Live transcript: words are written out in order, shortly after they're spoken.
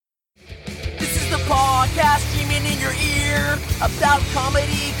about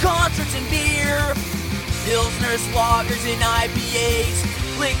comedy, concerts, and beer. Pilsners, lagers, and IPAs.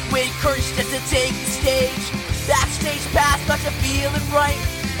 Liquid courage just to take the stage. Backstage pass, got you feeling right.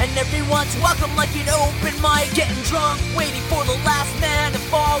 And everyone's welcome like an open mic. Getting drunk, waiting for the last man to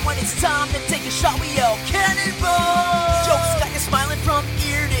fall. When it's time to take a shot, we yell cannonball. Jokes got you smiling from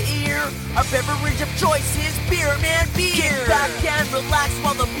ear to ear. Our beverage of choice is beer, man, beer. Kick back and relax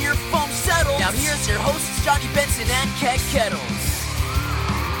while the beer foam settles. Now here's your hosts, Johnny Benson and Keg Kettles.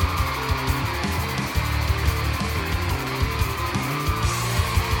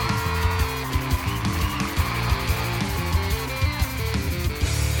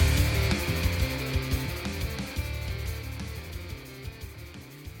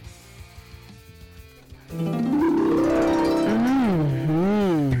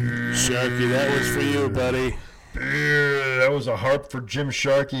 Sharky, that was for you, buddy. That was a harp for Jim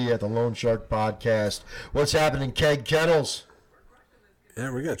Sharkey at the Lone Shark Podcast. What's happening, Keg Kettles?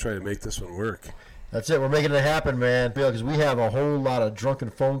 Yeah, we got to try to make this one work. That's it. We're making it happen, man, because we have a whole lot of drunken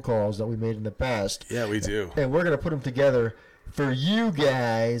phone calls that we made in the past. Yeah, we do. And we're going to put them together for you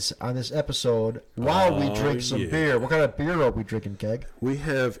guys on this episode while we drink some beer. What kind of beer are we drinking, Keg? We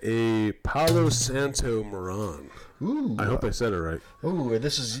have a Palo Santo Moran. Ooh. I hope I said it right. Ooh,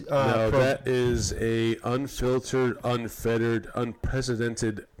 this is... no, that is a unfiltered, unfettered,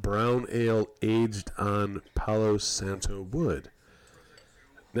 unprecedented brown ale aged on Palo Santo wood.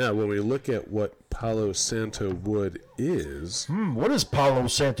 Now, when we look at what Palo Santo wood is... what is Palo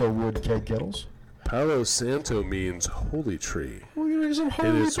Santo wood, Keg Kettles? Palo Santo means holy tree. We're going to get some It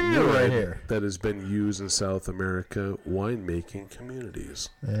holy is beer wood right here. that has been used in South America winemaking communities.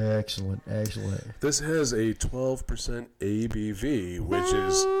 Excellent, excellent. This has a 12% ABV, which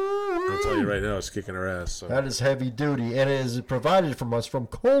is, I'll tell you right now, it's kicking our ass. So. That is heavy duty, and it is provided from us from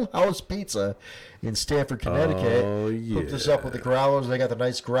Cold House Pizza in Stamford, Connecticut. Oh, yeah. Hooked us up with the growlers. They got the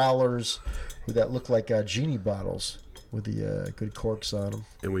nice growlers that look like genie bottles with the good corks on them.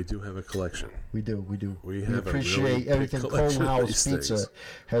 And we do have a collection. We do. We appreciate really everything Cold House Pizza things.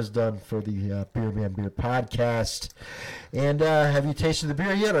 has done for the Beer Man Beer podcast. And have you tasted the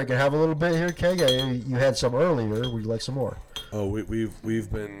beer yet? I can have a little bit here, Keg. You had some earlier. Would you like some more? Oh,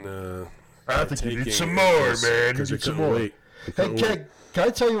 we've been. I think you need some more, man. You need some more. Wait. Hey, Keg, can I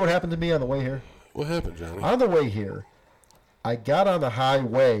tell you what happened to me on the way here? What happened, Johnny? On the way here, I got on the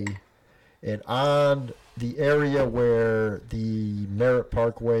highway and on the area where the Merritt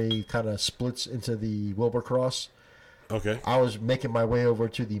Parkway kind of splits into the Wilbur Cross. Okay. I was making my way over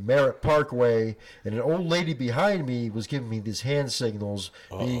to the Merritt Parkway, and an old lady behind me was giving me these hand signals,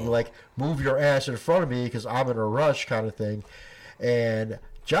 being like, move your ass in front of me because I'm in a rush kind of thing. And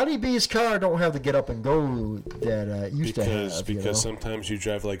Johnny B's car don't have the get up and go that it used to have. Because sometimes you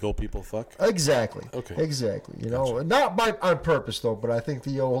drive like old people fuck? Exactly. Okay. Exactly. Not on purpose, though, but I think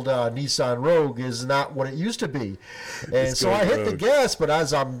the old Nissan Rogue is not what it used to be. And so I hit the gas, but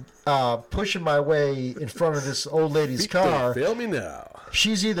as I'm pushing my way in front of this old lady's car, Fail me now.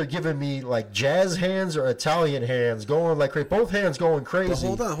 she's either giving me like jazz hands or Italian hands, going like crazy. Both hands going crazy.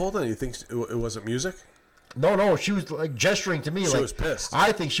 But hold on. You think it wasn't music? No, she was like gesturing to me. She like, was pissed.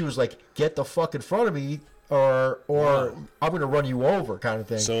 I think she was like, "Get the fuck in front of me, or I'm going to run you over," kind of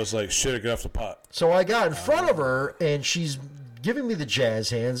thing. So it's like, shit, get off the pot. So I got in front of her, and she's giving me the jazz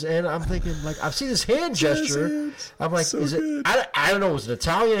hands, and I'm thinking, like, I've seen this hand gesture. Hands. I'm like, So is it? good. I don't know. Was it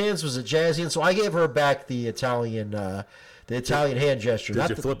Italian hands? Was it jazz hands? So I gave her back the Italian hand gesture. Did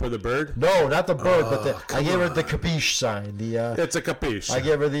you flip her the bird? No, not the bird, but I gave her the capiche sign. It's a capiche. I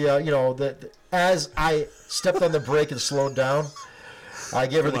gave her the as I stepped on the brake and slowed down, I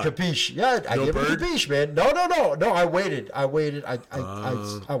gave her the capiche. Yeah, I gave her the capiche, man. No. I waited. I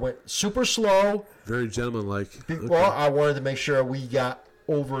went super slow. Very gentlemanlike. Well, I wanted to make sure we got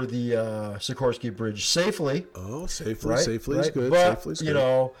over the Sikorsky Bridge safely. Oh, safely. Right? Safely is good. But, Safely is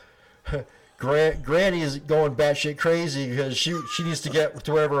good. Granny is going batshit crazy because she needs to get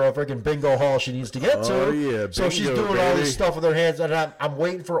to wherever a freaking bingo hall she needs to get to. Oh, yeah. So she's bingo, doing all baby. this stuff with her hands, and I'm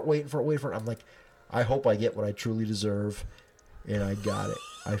waiting for it. I'm like, I hope I get what I truly deserve. And I got it.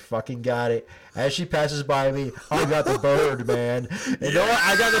 I fucking got it. As she passes by me, I got the bird, man. And you know what?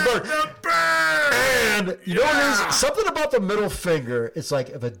 I got the bird. The bird! And you know what it is? Something about the middle finger. It's like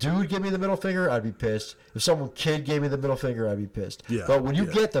if a dude gave me the middle finger, I'd be pissed. If some kid gave me the middle finger, I'd be pissed. Yeah, but when you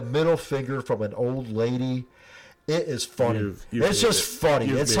get the middle finger from an old lady, it is funny. It's just funny.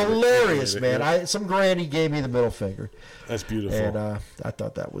 It's hilarious, man. Some granny gave me the middle finger. That's beautiful. And I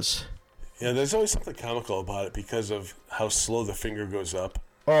thought that was... Yeah, there's always something comical about it because of how slow the finger goes up.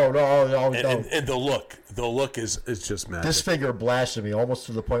 Oh, no. And the look is just magic. This finger blasted me almost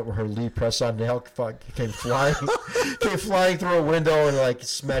to the point where her lead press-on nail came flying through a window and like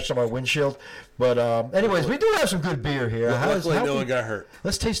smashed on my windshield. But anyways, we do have some good beer here. Luckily, no one got hurt.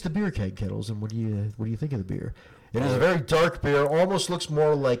 Let's taste the beer, Keg Kettles, and what do you think of the beer? It is a very dark beer. Almost looks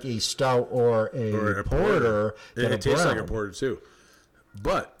more like a stout or a porter. It tastes like a porter too.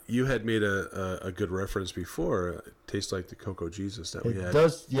 But you had made a good reference before. It tastes like the Cocoa Jesus that we had. It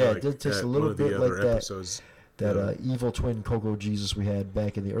does, yeah. It did taste a little bit like that. Episodes, evil twin Cocoa Jesus we had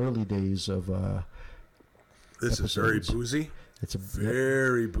back in the early days of. This is very boozy. It's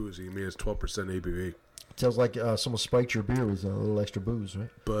very boozy. I mean, it's 12% ABV. It sounds like someone spiked your beer with a little extra booze, right?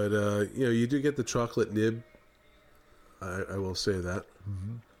 But you do get the chocolate nib. I will say that.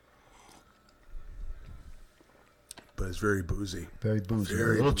 Mm-hmm. But it's very boozy. Very boozy. A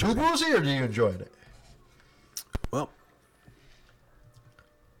little too boozy, or do you enjoy it? Well,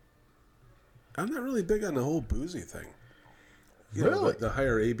 I'm not really big on the whole boozy thing. Really? The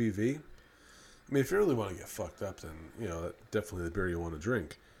higher ABV. I mean, if you really want to get fucked up, then, definitely the beer you want to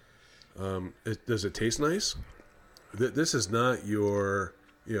drink. Does it taste nice? This is not your,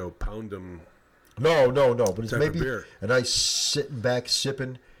 pound 'em. No, but it's maybe beer. A nice sitting back,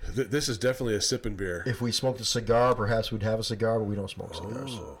 sipping. This is definitely a sipping beer. If we smoked a cigar, perhaps we'd have a cigar, but we don't smoke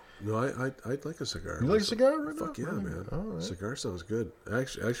cigars. Oh, no, I'd like a cigar. You like a cigar right Fuck now? yeah, man. Right. Cigar sounds good.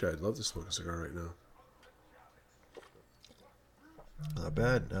 Actually, I'd love to smoke a cigar right now. Not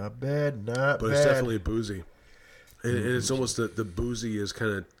bad. But it's definitely boozy. And it's almost the boozy is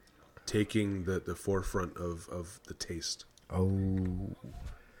kind of taking the forefront of the taste. Oh.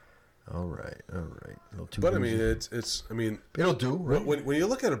 All right. But I mean, it's it'll do. Right? When you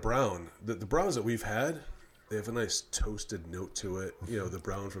look at a brown, the browns that we've had, they have a nice toasted note to it. The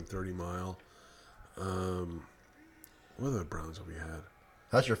brown from 30 Mile. What other browns have we had?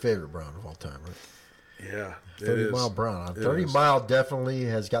 That's your favorite brown of all time, right? Yeah, 30 Mile brown. 30 Mile definitely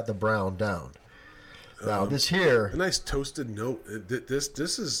has got the brown down. Now this here, a nice toasted note.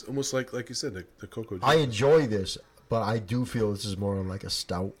 This is almost like you said, the cocoa. I enjoy this, but I do feel this is more like a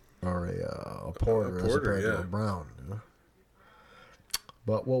stout or a porter as opposed to a brown.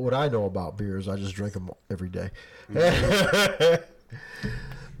 But what would I know about beers? I just drink them every day.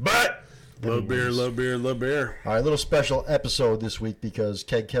 But love beer. All right, little special episode this week because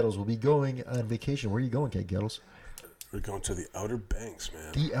Keg Kettles will be going on vacation. Where are you going, Keg Kettles? We're going to the Outer Banks,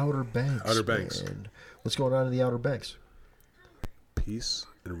 man. The Outer Banks. Outer Banks. Man. What's going on in the Outer Banks? Peace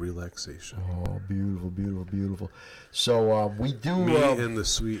and relaxation. Oh, beautiful. So we do. Me and the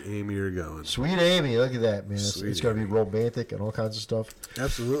sweet Amy are going. Sweet Amy, look at that, man. It's going to be romantic and all kinds of stuff.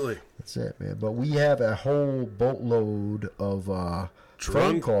 Absolutely. That's it, man. But we have a whole boatload of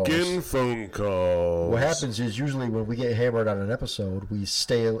Drunken phone calls. What happens is usually when we get hammered on an episode, we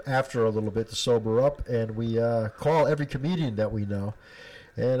stay after a little bit to sober up, and we call every comedian that we know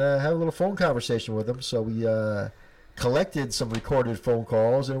and have a little phone conversation with them. So we collected some recorded phone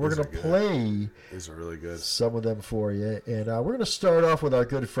calls, and we're going to play These are really good. some of them for you. And we're going to start off with our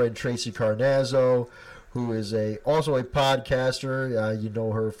good friend Tracy Carnazzo, who is also a podcaster. You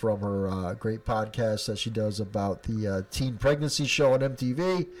know her from her great podcast that she does about the teen pregnancy show on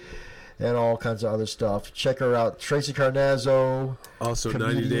MTV and all kinds of other stuff. Check her out, Tracy Carnazzo. Also,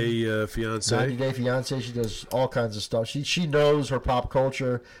 90 Day Fiance. 90 Day Fiance. She does all kinds of stuff. She knows her pop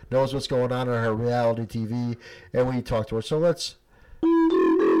culture, knows what's going on her reality TV, and we talk to her. So let's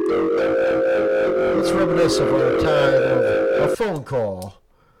reminisce of our time of a phone call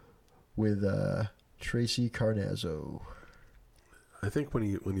with Tracy Carnazzo. I think when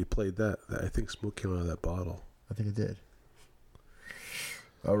you played that, I think smoke came out of that bottle. I think it did.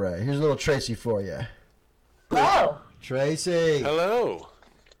 All right, here's a little Tracy for you. Hello. Tracy. Hello.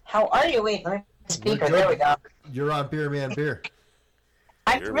 How are you? Wait, let me speaker. There we go. You're on Beer Man Beer.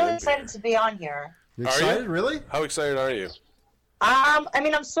 I'm really excited to be on here. You excited? Really? How excited are you? I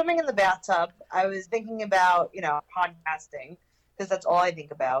mean, I'm swimming in the bathtub. I was thinking about, podcasting because that's all I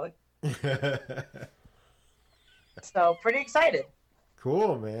think about. So, pretty excited.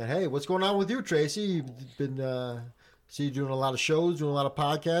 Cool, man. Hey, what's going on with you, Tracy? You've been see you doing a lot of shows, doing a lot of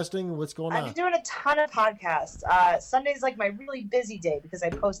podcasting. What's going on? I've been doing a ton of podcasts. Sunday's like my really busy day because I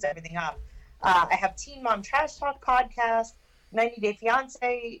post everything up. I have Teen Mom Trash Talk podcast, 90 Day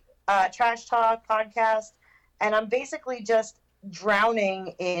Fiance Trash Talk podcast, and I'm basically just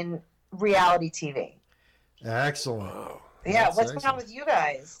drowning in reality TV. Excellent. Wow. Yeah, That's what's going on with you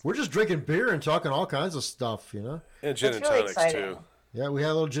guys? We're just drinking beer and talking all kinds of stuff, And gin and tonics, too. Yeah, we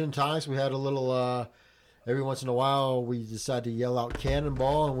had a little gin and tonics. We had a little, every once in a while, we decide to yell out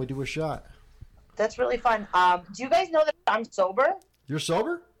Cannonball, and we do a shot. That's really fun. Do you guys know that I'm sober? You're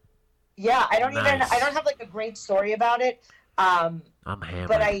sober? Yeah, I don't Nice. I don't have like a great story about it. I'm hammered.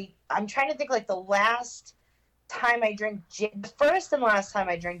 But I'm trying to think like the last time I drank gin, the first and last time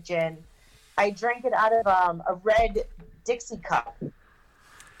I drank gin, I drank it out of a red Dixie cup,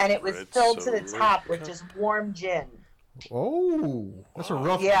 and it was filled to the top with just warm gin. Oh, that's a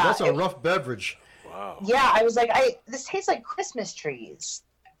rough. Yeah, that's a rough beverage. Wow. Yeah, I was like, this tastes like Christmas trees.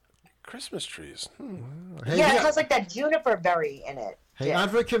 Christmas trees. Hey, Yeah, it has like that juniper berry in it. Hey, Yeah.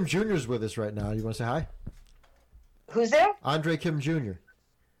 Andre Kim Jr. is with us right now. You want to say hi? Who's there? Andre Kim Jr.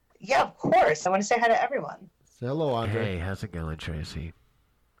 Yeah, of course. I want to say hi to everyone. Say hello, Andre. Hey, how's it going, Tracy?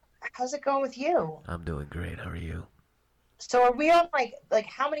 How's it going with you? I'm doing great. How are you? So are we on like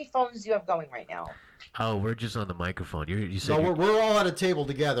how many phones do you have going right now? Oh, we're just on the microphone. You said So you- we're all at a table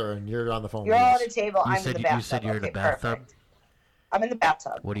together, and you're on the phone. You're with all us. at a table. You I'm said in the you bathtub. said you're in the Okay, bathtub? perfect. I'm in the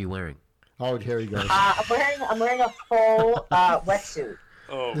bathtub. What are you wearing? Oh, here he goes. I'm wearing a full wetsuit.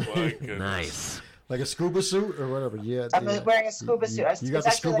 Oh my goodness. Nice. Like a scuba suit or whatever. Yeah. I'm wearing a scuba suit. You got It's the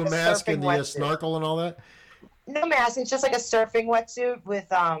actually scuba like a mask and the surfing wetsuit. snorkel and all that. No mask. It's just like a surfing wetsuit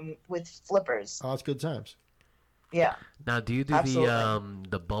with flippers. Oh, it's good times. Yeah. Now, do you do Absolutely.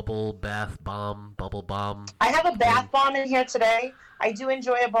 the bubble bomb? I have a bath bomb in here today. I do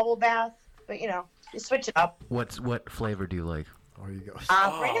enjoy a bubble bath, but you switch it up. What flavor do you like? There you go. Right I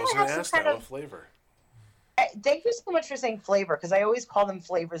now was I going to have ask some that. kind What of. flavor? Thank you so much for saying flavor, because I always call them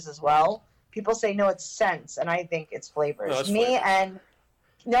flavors as well. People say no, it's scents, and I think it's flavors. No, it's Me flavors. and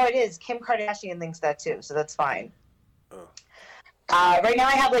no, it is. Kim Kardashian thinks that too, so that's fine. Oh. Right now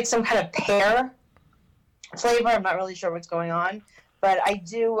I have like some kind of pear flavor. I'm not really sure what's going on, but I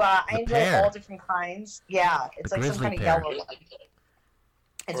do. I The enjoy pear. all different kinds. Yeah, it's The like some grizzly kind of pear. yellow one.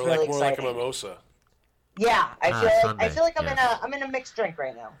 It's Or really like more like a exciting. mimosa. Yeah, I Sunday, feel like yes. I'm in a mixed drink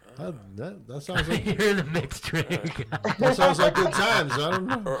right now. That sounds like You're in a mixed drink. that sounds like good times. I don't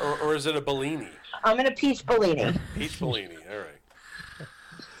know. Or is it a Bellini? I'm in a peach Bellini. Peach Bellini. All right.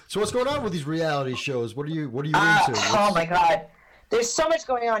 So what's going on with these reality shows? What are you into? Oh my god, there's so much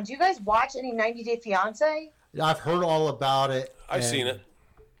going on. Do you guys watch any 90 Day Fiance? I've heard all about it. I've seen it.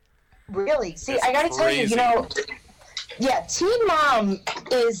 Really? See, It's I gotta tell you, crazy. yeah, Teen Mom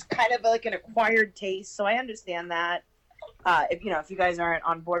is kind of like an acquired taste, so I understand that. If you guys aren't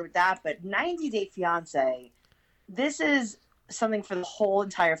on board with that, but 90 Day Fiance, this is something for the whole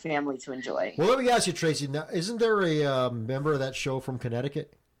entire family to enjoy. Well, let me ask you, Tracy. Now, isn't there a member of that show from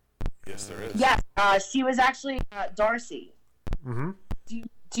Connecticut? Yes, there is. Yes, she was actually Darcy. Mm-hmm.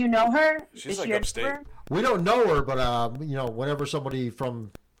 Do you know her? She's Is like she a upstate. member? We don't know her, but whenever somebody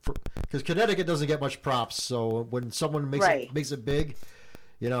because Connecticut doesn't get much props, so when someone makes Right. it big,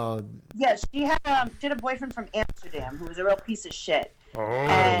 Yeah, she had a boyfriend from Amsterdam who was a real piece of shit. Oh,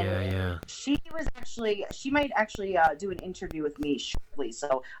 And yeah. she might actually do an interview with me shortly,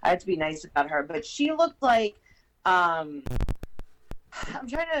 so I have to be nice about her. But she looked like, I'm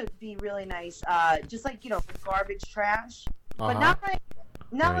trying to be really nice, just like garbage trash, but not like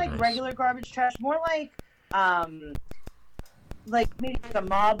Very nice. regular garbage trash, more like maybe like a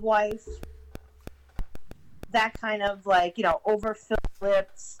mob wife, that kind of overfilled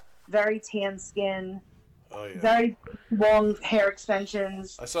lips, very tan skin. Oh yeah. Very long hair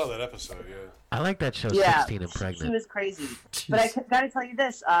extensions. I saw that episode. Yeah. I like that show, Yeah, 16 and she Pregnant. was crazy. But I gotta tell you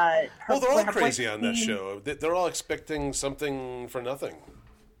this. Well, they're all when her crazy on boyfriend that came- show. They're all expecting something for nothing.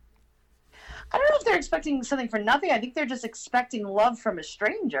 I don't know if they're expecting something for nothing. I think they're just expecting love from a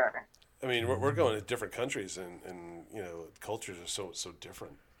stranger. I mean, we're going to different countries, and cultures are so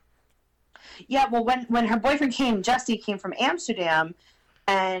different. Yeah, well, when her boyfriend Jesse came from Amsterdam,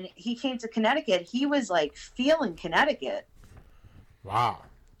 and he came to Connecticut, he was like feeling Connecticut. wow.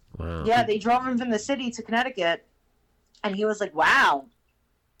 Wow. Yeah, they drove him from the city to Connecticut, and he was like, "Wow,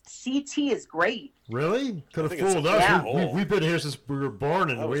 CT is great." Really? Could have think it's fooled a us. Yeah. We've been here since we were born,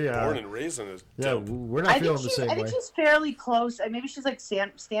 and I was we born and raised in a yeah, dump. we're not feeling the same I way. think she's fairly close. Maybe she's like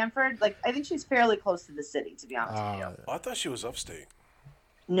Stanford. I think she's fairly close to the city, to be honest with you. Oh, I thought she was upstate.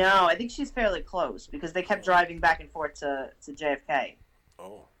 No, I think she's fairly close because they kept driving back and forth to JFK.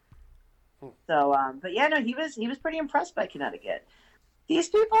 Oh. So, but yeah, no, he was pretty impressed by Connecticut. These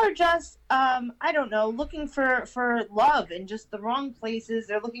people are just, I don't know, looking for love in just the wrong places.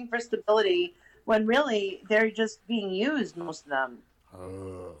 They're looking for stability when really they're just being used, most of them,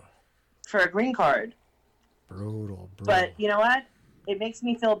 for a green card. Brutal. But you know what? It makes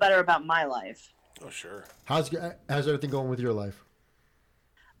me feel better about my life. Oh, sure. How's everything going with your life?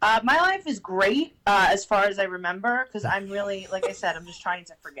 My life is great as far as I remember because I'm really, like I said, I'm just trying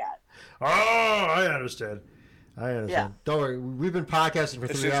to forget. Oh, I understand. I understand. Yeah. Don't worry. We've been podcasting for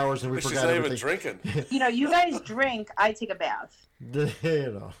 3 hours and we forgot everything. She's not even drinking. You know, you guys drink. I take a bath. You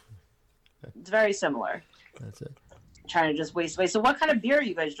know. It's very similar. That's it. Trying to just waste away. So, what kind of beer are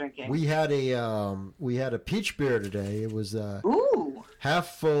you guys drinking? We had a peach beer today. It was Ooh.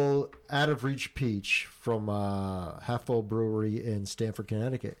 half full, out of reach peach from Half Full Brewery in Stamford,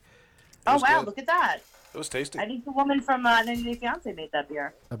 Connecticut. Oh wow! good. Look at that. It was tasty. I think the woman from 90 Day Fiance made that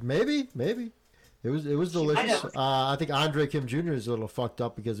beer. Maybe. It was delicious. I think Andre Kim Jr. is a little fucked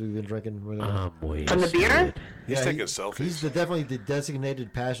up because we've been drinking with him. From the beer? He's taking selfies. He's definitely the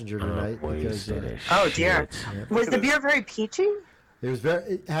designated passenger tonight because Oh dear. Was the beer very peachy? it was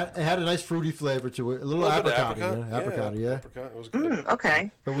it had a nice fruity flavor to it, a little bit of apricot, apricot, yeah. Apricot. It was good.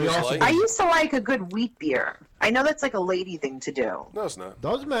 Okay. But we It was also light. I used to like a good wheat beer. I know that's like a lady thing to do. No, it's not.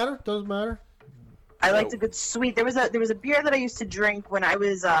 doesn't matter. I liked a good sweet. There was a beer that I used to drink when I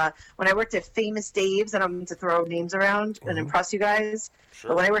was when I worked at Famous Dave's. I don't mean to throw names around and impress you guys,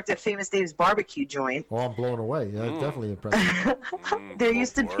 but when I worked at Famous Dave's barbecue joint, Oh, I'm blown away. Yeah, definitely impressive. there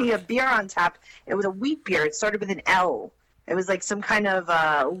used to be a beer on tap. It was a wheat beer. It started with an L. It was like some kind of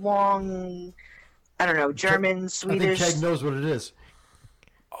long, I don't know, German, I think Swedish. Keg knows what it is.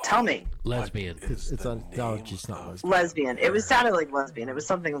 Tell me, Lesbian. It's on. No, it's not lesbian. lesbian. It was sounded like lesbian. It was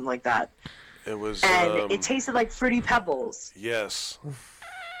something like that, It was. and it tasted like Fruity Pebbles. Yes.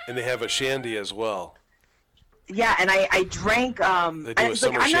 And they have a shandy as well. Yeah, and I drank. They do a it's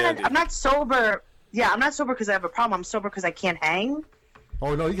like, summer shandy. I'm not sober. Yeah, I'm not sober because I have a problem. I'm sober because I can't hang.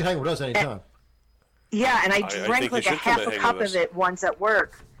 Oh no, you can hang with us anytime. Yeah, and I think drank you like a should come half and a hang cup with us. of it once at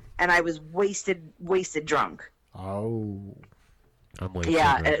work, and I was wasted drunk. Oh. I'm wasted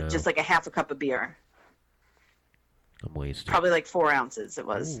Yeah, right now. just like a half a cup of beer, I'm wasted. probably like 4 ounces. It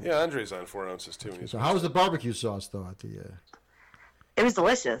was. Yeah, Andre's on 4 ounces too. So how was the barbecue sauce though at the? It was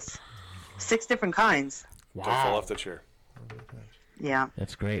delicious. 6 different kinds. Don't fall off the chair. Yeah.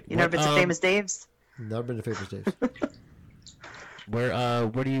 That's great. You never been to Famous Dave's? Never been to Famous Dave's.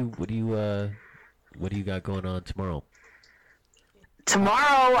 What do you got going on tomorrow?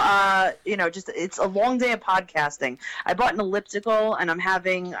 Tomorrow, it's a long day of podcasting. I bought an elliptical, and I'm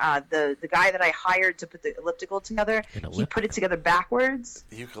having the guy that I hired to put the elliptical together. He put it together backwards.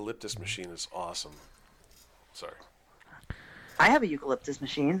 The eucalyptus machine is awesome. Sorry. I have a eucalyptus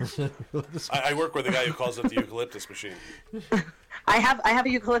machine. I work with a guy who calls it the eucalyptus machine. I have a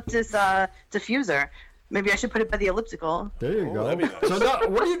eucalyptus diffuser. Maybe I should put it by the elliptical. There you go. that'd be nice. So now,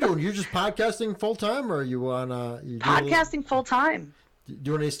 what are you doing? You're just podcasting full time, or are you on? Podcasting full time.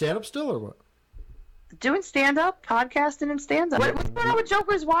 Doing any stand up still, or what? Doing stand up, podcasting, and stand up. What's going on with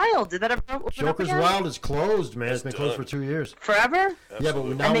Joker's Wild? Did that ever open up Joker's again? Wild is closed, man. It's been closed for 2 years. Forever? Yeah, but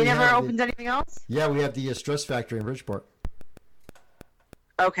now And they we never have opened anything else? Yeah, we have the Stress Factory in Bridgeport.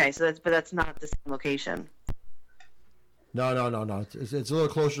 Okay, so that's not the same location. No. It's a little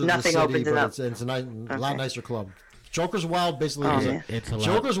closer to Nothing the city, opened it but up. it's a lot Okay. nicer club. Joker's Wild basically Oh, was yeah. It's a lot.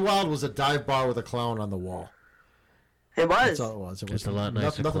 Joker's Wild was a dive bar with a clown on the wall. It That's was. all it was. It was It's a lot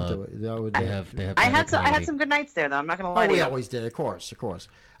nicer nothing club. to it. That would- They have I had better I had quality. some good nights there though. I'm not gonna Oh, lie to we you. always did, of course.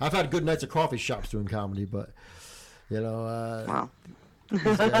 I've had good nights at coffee shops doing comedy, but Well, these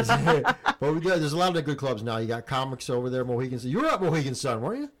guys, but there's a lot of good clubs now. You got comics over there, Mohegan Sun. You were at Mohegan Sun,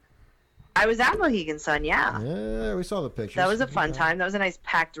 weren't you? I was at Mohegan Sun. Yeah, Yeah, we saw the pictures. that was a fun time. That was a nice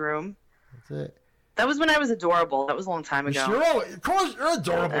packed room. That's it. That was when I was adorable. That was a long time You ago. sure? Oh, of course, you're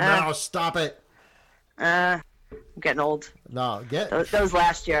adorable now. Stop it. I'm getting old. No, That was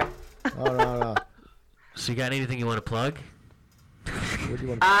last year. Oh, no. So you got anything you want to plug? What do you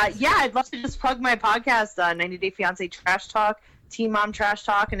want? Yeah, I'd love to just plug my podcast, 90 Day Fiance Trash Talk, Teen Mom Trash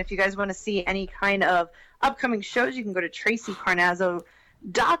Talk, and if you guys want to see any kind of upcoming shows, you can go to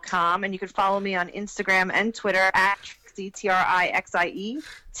TracyCarnazzo.com, and you can follow me on Instagram and Twitter at Trixie,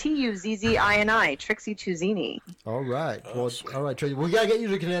 TrixieTuzzini, Trixie Tuzzini. All right. Well, all right, Tracy. We got to get you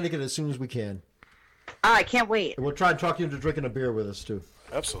to Connecticut as soon as we can. I can't wait. We'll try and talk you into drinking a beer with us, too.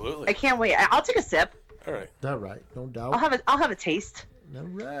 Absolutely. I can't wait. I'll take a sip. All right. All right. No doubt. I'll have a taste.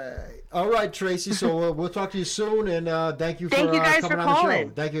 All right, Tracy. So we'll talk to you soon, and thank you for Thank you guys coming for on the calling.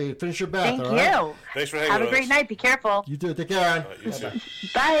 show. Thank you. Finish your bath. Thank all right? you. Thanks for hanging Have a with great us. night. Be careful. You too. Take care, Aaron. You too.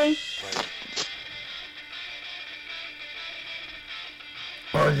 Bye. Bye.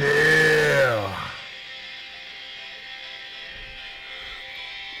 Oh, yeah.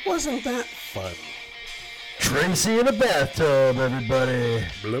 Wasn't that fun? Tracy in a bathtub, everybody.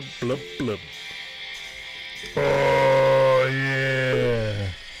 Blub, blub, blub. Oh, yeah.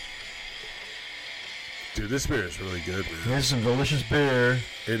 Dude, this beer is really good, man. Here's some delicious beer.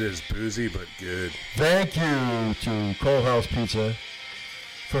 It is boozy, but good. Thank you to Cold House Pizza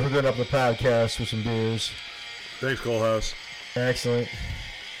for hooking up the podcast with some beers. Thanks, Colehouse. Excellent.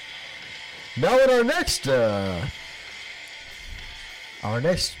 Now at our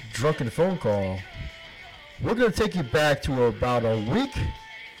next drunken phone call, we're going to take you back to about a week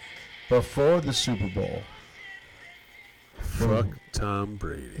before the Super Bowl. Fuck Tom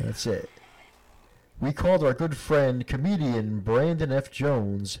Brady. That's it. We called our good friend, comedian Brandon F.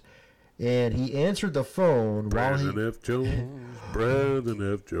 Jones, and he answered the phone Brandon F. Jones.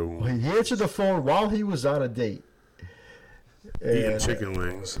 He answered the phone while he was on a date. Eating chicken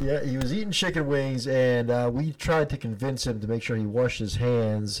wings. Yeah, he was eating chicken wings, and we tried to convince him to make sure he washed his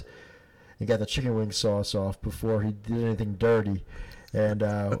hands and got the chicken wing sauce off before he did anything dirty. And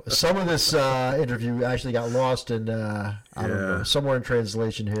some of this interview actually got lost in, I don't know, somewhere in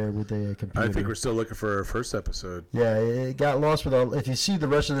translation here with the computer. I think we're still looking for our first episode. Yeah, it got lost with if you see the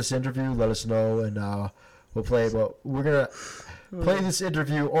rest of this interview, let us know, and we'll play it. But we're going to play this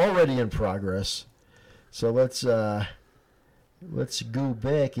interview already in progress. So let's go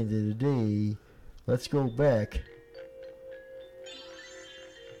back into the day. Let's go back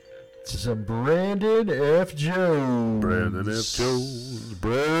to some Brandon F. Jones. Brandon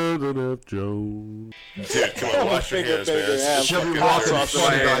F. Jones. Dude, come on, wash your hands, man. She'll be walking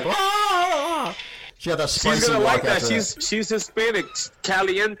funny like, ah! She got that spicy She's gonna like that. that. She's Hispanic,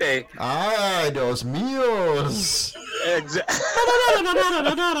 caliente. Ay, dos míos.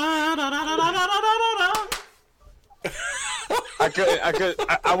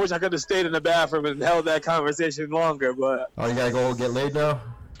 I wish I could have stayed in the bathroom and held that conversation longer, but. Oh, you gotta go get laid now?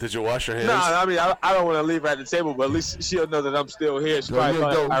 Did you wash your hands? No, I mean, I don't want to leave her at the table, but at least she'll know that I'm still here. She probably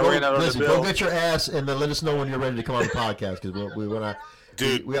thought I ran out of the bill. Go get your ass and then let us know when you're ready to come on the podcast, because we want to.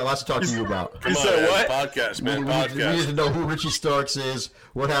 Dude, we got lots to talk to you about. Come on, said what? Podcast, man. We need to know who Richie Starks is,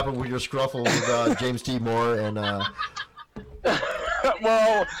 what happened with your scruffle with James T. Moore, and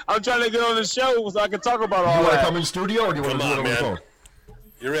Well, I'm trying to get on the show so I can talk about all that. You want to come in the studio, or do you want to do it over the phone?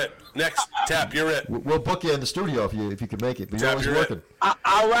 You're it. Next. Tap, you're it. We'll book you in the studio if you can make it. But you're always working.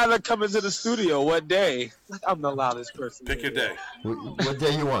 I'd rather come into the studio. What day? Like, I'm the loudest person. Pick your day. What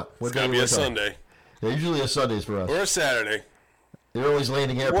day you want? It's got to be a Sunday. Yeah, usually a Sundays for us. Or a Saturday. They're always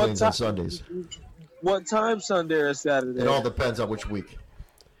landing airplanes on Sundays. What time Sunday or Saturday? It all depends on which week.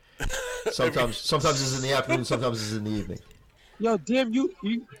 Sometimes it's in the afternoon, sometimes it's in the evening. Yo, damn, you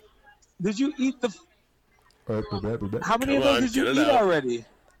did you eat the... How many of those did you eat already?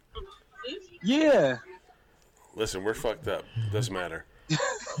 Yeah. Listen, we're fucked up. Doesn't matter.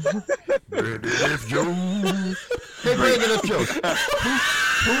 Brandon F. Jones. Hey, Brandon F. Jones.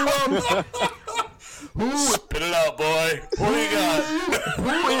 Who Spit it out, boy. What do you got?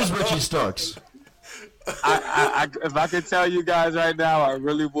 Who is Richie Starks? If I could tell you guys right now, I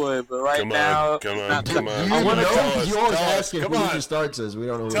really would. But right now, come on. You want to know? Because you always ask who Richie Starks is. We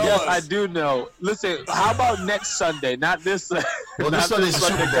don't know. Yes, I do know. Listen, how about next Sunday? Not this. Well, this Sunday's the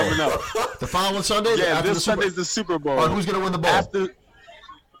Super Bowl. Coming up. The following Sunday? Yeah, this Sunday's the Super Bowl. All right, who's going to win the ball?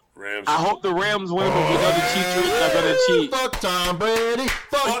 Rams. I hope the Rams win, but we know the Chiefs are going to cheat. Fuck Tom Brady.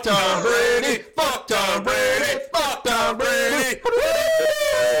 Fuck Tom Brady. Fuck Tom Brady. Fuck Tom Brady.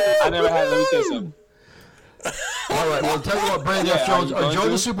 I never had. Let me say something. All right, well, tell you what, Brandon F. Jones, enjoy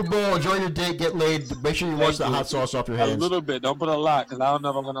the Super Bowl, enjoy your date, get laid. Make sure you wash the hot sauce off your hands. A little bit. Don't put a lot, because I don't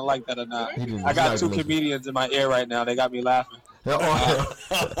know if I'm going to like that or not. I got two comedians in my ear right now. They got me laughing. Brandon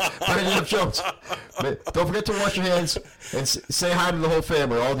F. Jones. Don't forget to wash your hands and say hi to the whole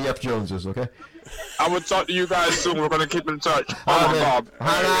family, all the F. Joneses, okay? I will talk to you guys soon. We're going to keep in touch. All my right,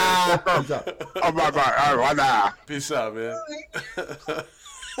 God. Oh, my God. Peace out, man.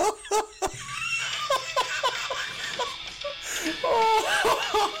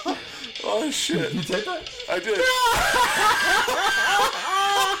 Oh, shit. You take that? I did.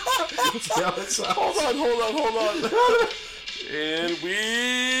 Hold on. And we...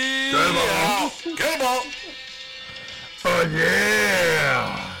 Get him out. Oh,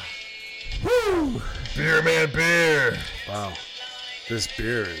 yeah. Woo. Beer, man, beer. Wow. This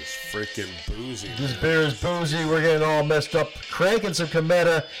beer is freaking boozy. This beer is boozy. We're getting all messed up. Cranking some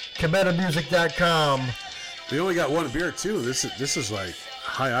Cometa, CometaMusic.com. We only got one beer, too. This is like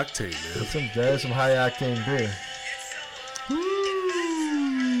high octane, man. That's some high octane beer.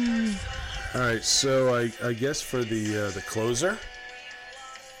 Woo. All right, so I guess for the closer,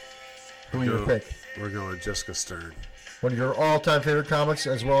 who are you going to pick? We're going Jessica Stern. One of your all-time favorite comics,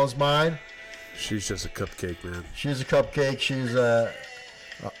 as well as mine. She's just a cupcake, man. She's a cupcake. She's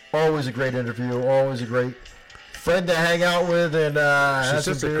always a great interview. Always a great friend to hang out with, and she's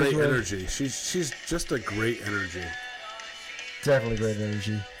just a great energy. She's just a great energy. Definitely great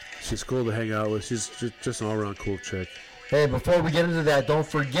energy. She's cool to hang out with. She's just an all-around cool chick. Hey, before we get into that, don't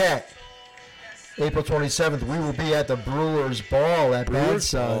forget April 27th, we will be at the Brewers Ball at Bad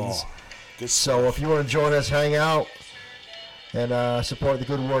Sons. So if you want to join us, hang out, and support the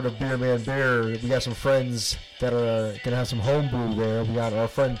good word of Beer Man Beer, we got some friends that are going to have some homebrew there. We got our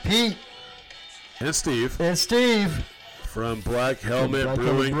friend Pete. And Steve. From Black Helmet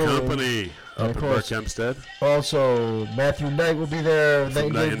Brewing Company up in Park Hempstead. Also, Matthew Knight will be there.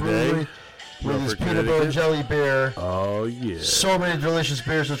 From Night and Day. With his peanut butter jelly beer. Oh, yeah. So many delicious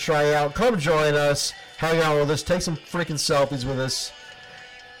beers to try out. Come join us. Hang out with us. Take some freaking selfies with us.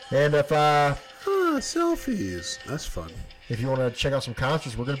 And if selfies. That's fun. If you want to check out some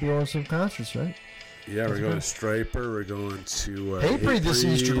concerts, we're going to be on some concerts, right? Yeah, we're going to Striper. We're going to Hatebreed this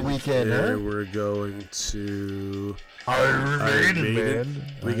Easter weekend, huh? We're going to Iron Maiden, man.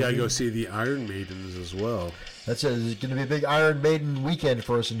 We got to go see the Iron Maidens as well. That's it. It's going to be a big Iron Maiden weekend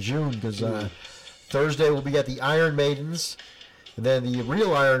for us in June because Thursday we'll be at the Iron Maidens, and then the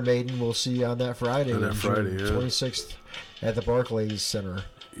real Iron Maiden we'll see on that Friday. On that Friday, June 26th at the Barclays Center.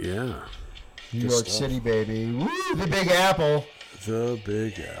 Yeah. New York City, baby. Woo, the Big Apple. The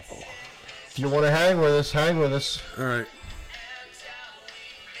Big Apple. If you want to hang with us, hang with us. All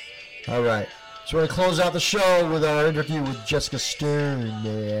right. So we're going to close out the show with our interview with Jessica Stern,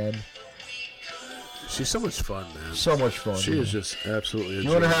 man. She's so much fun, man. So much fun. She is just absolutely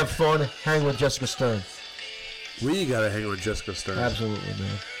enjoyable. You want to have fun, hang with Jessica Stern. We got to hang with Jessica Stern. Absolutely,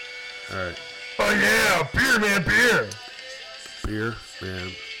 man. All right. Oh, yeah. Beer, man, beer. Beer,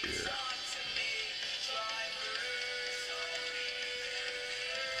 man, beer.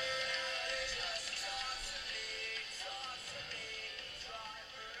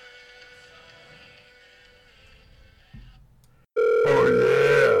 Oh,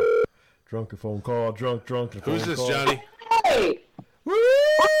 yeah. Drunken phone call, drunken phone call. Who's this, Johnny? Hey! Woo!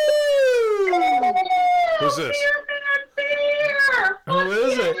 Who's this? Who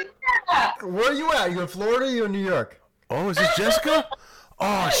is it? Where are you at? You in Florida or you in New York? Oh, is this Jessica?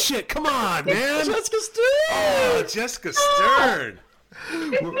 Oh, shit, come on, man. Jessica Stern! Oh, Jessica Stern.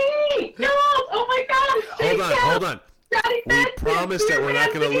 It's me! No! Oh, my God! Hold on. We promise that we're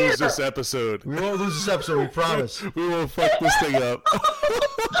not going to lose this episode. We won't lose this episode, we promise. We won't fuck this thing up.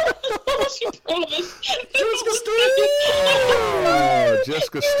 Jessica Stern! Oh,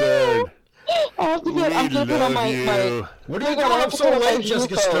 Jessica Stern. I have to put on my... What are you doing up so late,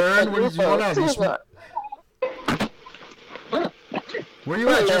 Jessica Stern? What is going on? Where are you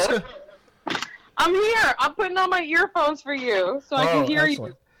at, Jessica? I'm here. I'm putting on my earphones for you so I can hear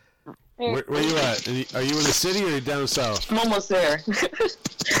excellent. you. Where you at? Are you in the city or down south? I'm almost there. All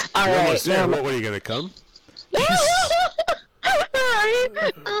You're right. almost there. What are you going to come? What,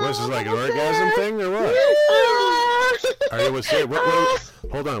 is this like an orgasm thing or what? Are you almost there?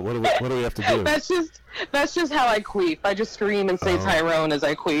 Hold on. What do we have to do? That's just how I queef. I just scream and say Tyrone as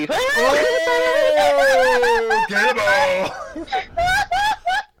I queef. Oh, get him all.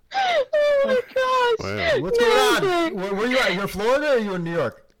 Oh my gosh. Wow. What's going on? Where are you at? You in Florida or are you in New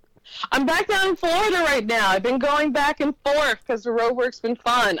York? I'm back down in Florida right now. I've been going back and forth because the road work's been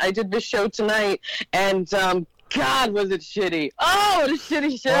fun. I did this show tonight, and God, was it shitty. Oh, what a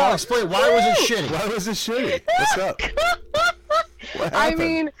shitty show. Oh, explain. Why was it shitty? Why was it shitty? What's up? What happened? I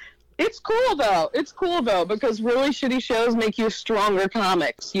mean, it's cool, though. Because really shitty shows make you stronger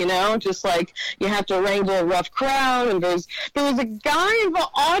comics, you know? Just like you have to wrangle a rough crowd, and there was a guy in the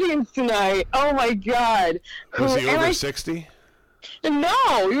audience tonight, oh my God. Was he over 60?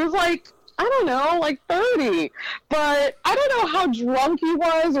 No, he was like, I don't know, like 30. But I don't know how drunk he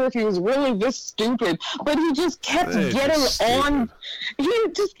was or if he was really this stupid. But he just kept getting on.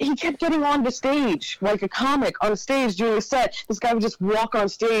 He kept getting on the stage like a comic on stage doing a set. This guy would just walk on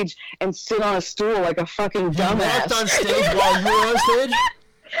stage and sit on a stool like a fucking dumbass. He walked on stage while you were on stage?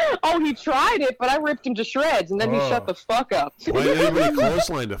 Oh, he tried it, but I ripped him to shreds, and then he shut the fuck up. Why did anybody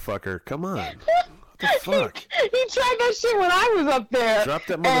clothesline the fucker? Come on. What the fuck? He tried that shit when I was up there. Drop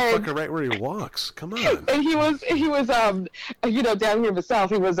that motherfucker right where he walks. Come on. And he was down here in the South.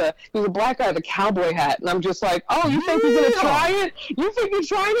 He was a black guy with a cowboy hat, and I'm just like, oh, you think you're gonna try it? You think you're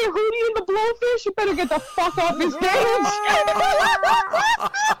trying it, Hootie and the Blowfish? You better get the fuck off the stage.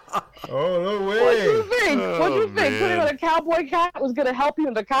 Oh, no way. What do you think? Putting on a cowboy hat was gonna help you,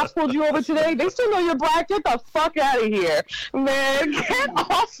 and the cops pulled you over today? They still know you're black. Get the fuck out of here, man. Get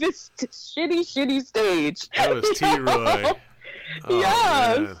off this shitty stage. That was T-Roy.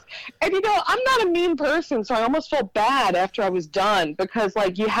 Yes. Man. And I'm not a mean person, so I almost felt bad after I was done because,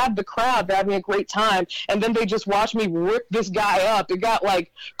 like, you had the crowd having a great time, and then they just watched me rip this guy up. It got,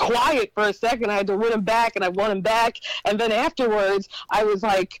 like, quiet for a second. I had to win him back, and I won him back. And then afterwards, I was,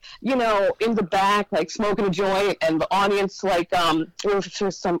 like, in the back, like, smoking a joint, and the audience, like, there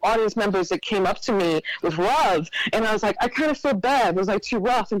was some audience members that came up to me with love, and I was like, I kind of feel bad. It was, like, too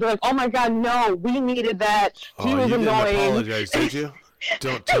rough. And they're like, oh, my God, no, we needed that. He was you annoying. Didn't apologize, did you?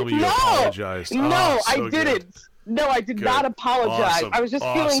 Don't tell me you apologized. No, so I didn't. Good. No, I did not apologize. Awesome. I was just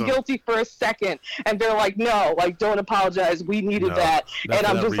feeling guilty for a second. And they're like, no, like, don't apologize. We needed that. And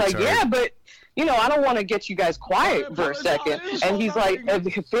I'm just like, yeah, but, I don't want to get you guys quiet for a second. And he's like, they're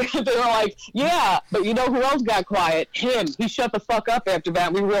like, yeah, but you know who else got quiet? Him. He shut the fuck up after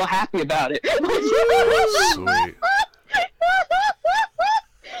that. We were real happy about it. Sweet.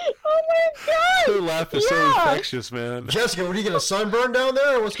 Oh my God! Your laugh is so infectious, man. Jessica, what are you getting a sunburn down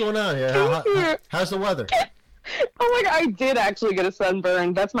there, or what's going on here? How's the weather? Oh my God, I did actually get a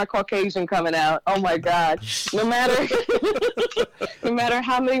sunburn. That's my Caucasian coming out. Oh my God. No matter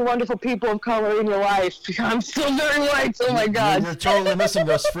how many wonderful people of color in your life, I'm still very white. Oh my God. You're totally missing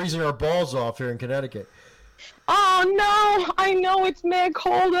us freezing our balls off here in Connecticut. Oh no, I know it's mad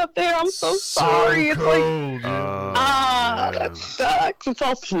cold up there. I'm so sorry. It's cold, like, that sucks. It's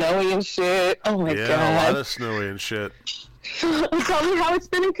all snowy and shit. Oh my God. Yeah, a lot of snowy and shit. Tell me how it's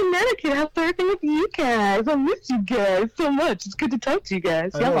been in Connecticut. How's everything with you guys? I miss you guys so much. It's good to talk to you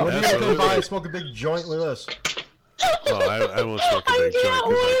guys. When are you going to by and smoke a big joint with us? Oh, I won't smoke a big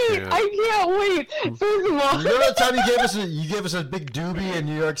joint. I can't wait. First of all, remember that time you gave us a big doobie in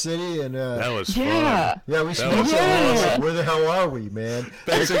New York City, and that was fun. Yeah, we smoked it. Where the hell are we, man?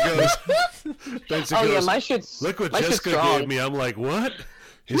 Benson goes. Yeah, my shit's. Look what Jessica gave me. I'm like, what?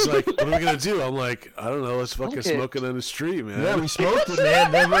 He's like, what are we gonna do? I'm like, I don't know. Let's fucking smoke it on the street, man. Yeah, we smoked it,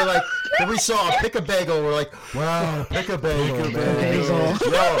 man. Then we're like, then we saw a pick a bagel. We're like, wow, pick a bagel, man. Yo,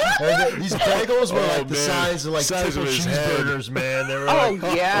 and these bagels were like the size of like triple cheeseburgers, man. They were like,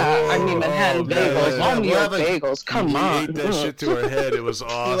 I mean Manhattan bagels, all New York bagels. Come on, we ate that shit to our head. It was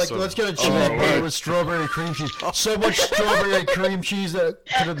awesome. Like, let's get a cheeseburger with strawberry cream cheese. So much strawberry cream cheese that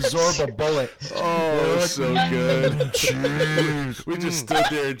could absorb a bullet. Oh, so good. Jeez. We just stood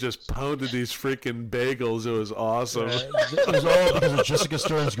there and just pounded these freaking bagels. It was awesome. It was all because of Jessica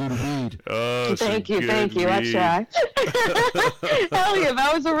Stern's good weed. Oh, thank you. I try. Hell yeah,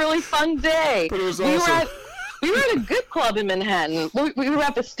 that was a really fun day. But it was awesome. We were at a good club in Manhattan. We were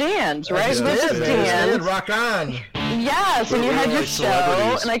at the Stand, right? Stand, rock on. Yes, and you had your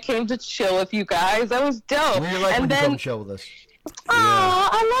show, and I came to chill with you guys. That was dope. We like when you come chill with us. Oh,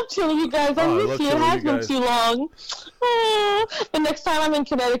 I love chilling with you guys. I miss you. It has been too long. Oh, but next time I'm in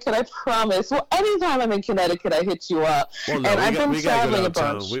Connecticut, I promise. Well, anytime I'm in Connecticut, I hit you up. Well, no, and I've been traveling a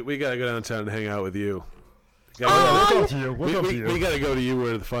bunch. We gotta go downtown and hang out with you. We'll come to you. We gotta go to you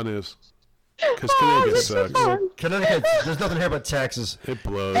where the fun is. Because Connecticut sucks. Connecticut, there's nothing here but taxes. It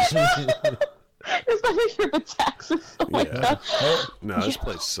blows. There's nothing here but taxes. Oh my God. No, this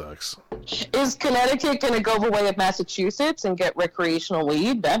place sucks. Is Connecticut going to go the way of Massachusetts and get recreational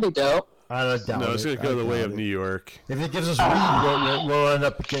weed? That'd be dope. I doubt it. No, it's going to go the way of New York. If it gives us weed, we'll end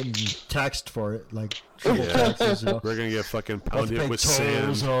up getting taxed for it. Like, taxes, We're going to get fucking pounded with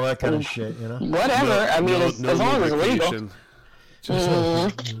sand. And all that kind of shit, Whatever. As long as it's legal.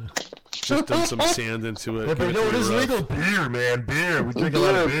 Just done some sand into it. Yeah, but it is legal. Beer, man. Beer. We drink a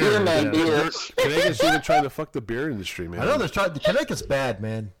lot of beer. Beer, man. Beer. Connecticut's even trying to fuck the beer industry, man. I know Connecticut's bad,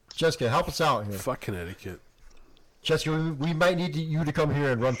 man. Jessica, help us out here. Fuck Connecticut. Jessica, we might need you to come here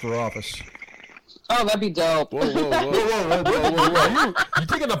and run for office. Oh, that'd be dope. Whoa. You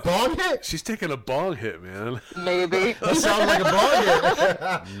taking a bong hit? She's taking a bong hit, man. Maybe. That sounds like a bong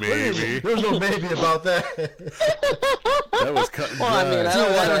hit. Maybe. There's no maybe about that. That was cutting Well, I mean, I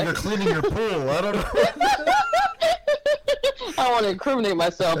don't want to... You're cleaning your pool. I don't know. I don't want to incriminate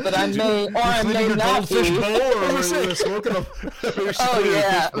myself, but I may or I may not be. Oh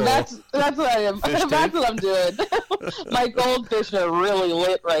yeah, that's what I am. That's what I'm doing. My goldfish are really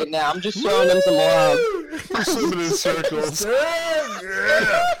lit right now. I'm just showing them some love. We're swimming in circles.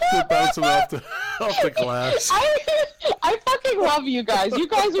 They're bouncing off the glass. I fucking love you guys. You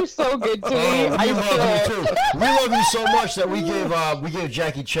guys are so good to me. We love you too. We love you so much that we gave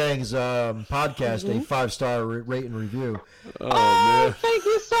Jackie Chang's podcast a 5-star rate and review. Oh man! Thank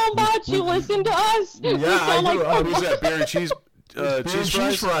you so much. You listen to us. Yeah, I do. Who's that? Beer and cheese.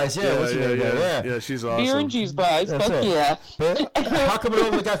 Cheese fries. Yeah, she's awesome. Beer and cheese fries. Fuck yeah. How come we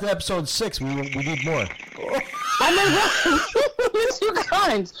only got to episode 6? We need more. Oh my God! It's you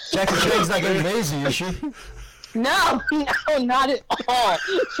guys. Jackie Chang's not getting lazy, is she? No, not at all.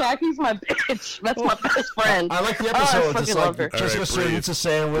 Jackie's my bitch. That's my best friend. I like the episode. I just love like her. Jessica Stern eats a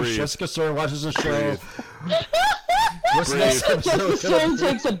sandwich. Breathe. Jessica Stern watches a show. What's the Breathe. next episode? Jessica Stern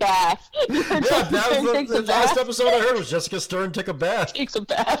takes a bath. Yeah, that was the last episode I heard was Jessica Stern take a bath. Takes a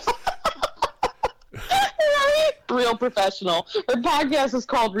bath. Right? Real professional. Her podcast is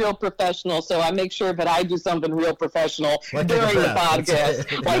called Real Professional, so I make sure that I do something real professional Like during the bath.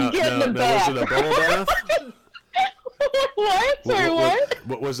 podcast. Like getting a bath. Was it a bubble bath? What? Sorry,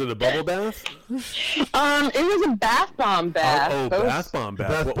 what? Was it a bubble bath? It was a bath bomb bath. Oh, bath bomb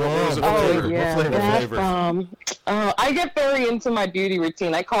bath. Bath What was it? bomb. Oh, flavor? yeah, What flavor? bath Flavor? bomb. I get very into my beauty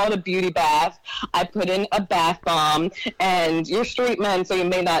routine. I call it a beauty bath. I put in a bath bomb, and you're straight men, so you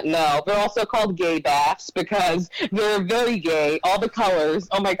may not know. They're also called gay baths because they're very gay. All the colors.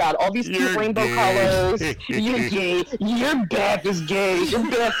 Oh my God, all these cute You're rainbow gay. colors. You're gay. Your bath is gay. Your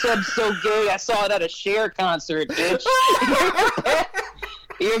bathtub's so gay. I saw it at a Cher concert, bitch.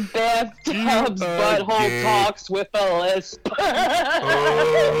 Your bathtub's butthole gay. talks with a lisp.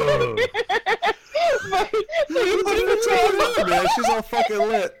 Oh. So you put in the tub. Man, she's all fucking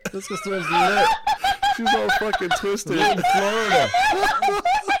lit. Jessica Stern's lit. She's all fucking twisted. In Florida.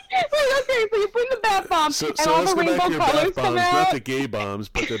 Okay, so you put in the bath bomb, So and all let's the go back rainbow to your colors bath come bombs, out. not the gay bombs,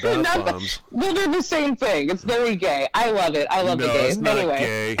 but the bath Not the- bombs. Well, they're the same thing. It's very gay. I love it. I love No, the gays. it's not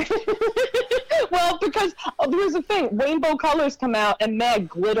Anyway. gay. Well, because here's the thing: rainbow colors come out, and they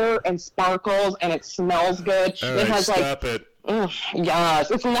glitter and sparkles, and it smells good. All It right, has stop it.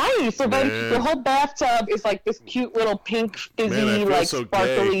 yes, it's nice. So then Man. the whole bathtub is like this cute little pink, fizzy, Man, I feel like so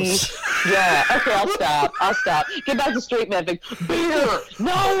sparkly. gay. Yeah. Okay, I'll stop. Get back to straight man thing. Beer.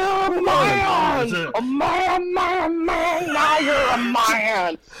 Now you're a man. A man. Now you're a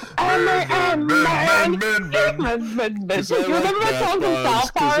man. Man. Because You I like remember that bath song from bombs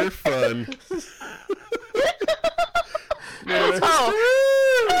South because they're Park? fun. Man, Oh.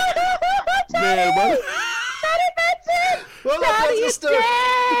 man, what? Well, Daddy, let's start.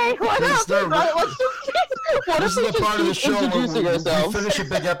 what Let's else? start. What This if is we the just part of the keep show where introducing we ourselves? finish a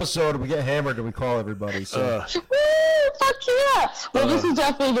big episode and we get hammered and we call everybody. So. Woo, fuck yeah! Well, this is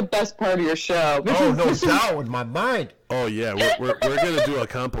definitely the best part of your show. No doubt in my mind. Oh yeah, we're gonna do a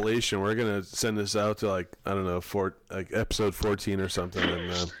compilation. We're gonna send this out to like I don't know, episode 14 or something,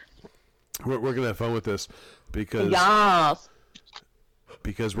 and we're gonna have fun with this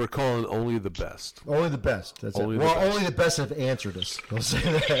because we're calling only the best. Only the best. That's Only it. the Well, best. only the best have answered us. I'll say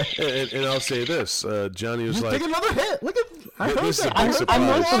that. And I'll say this: Johnny was You like, take another hit. Look at. I heard "This is a that. big surprise." I'm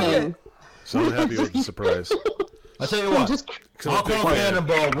listening. So I'm happy with the surprise. I tell you what. Just, I'm I'll a big call fan.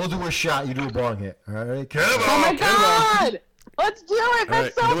 Cannonball. We'll do a shot. You do a bong hit. All right. Cannonball. oh my god! Let's do it! That's All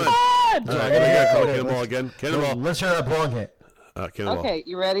right, so come on. fun! All right, Yeah, we gotta call yeah, Cannonball again. Cannonball. Let's hear that bong hit. Cannonball. Okay,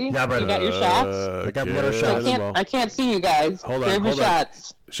 you ready? Yeah, I'm ready. You got your shots? I got better shots. I can't see you guys. Hold on, Grab your hold on.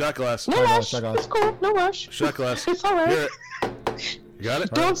 shots. Shot glass. No Shot glass, rush. shot glass. It's cool. No rush. Shot glass. It's all right. Here it. You got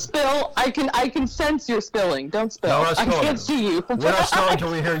it? Don't spill. I can sense you're spilling. Don't spill. No, we're not I spilling. can't see you. We're not starting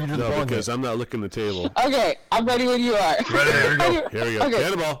until we hear you do the No, bong because hit. I'm not looking the table. Okay, I'm ready when you are. Ready, here we go. Here we go. Okay,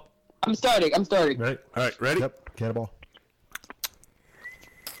 Cannonball. I'm starting. Right? All right, ready? Yep. Cannonball.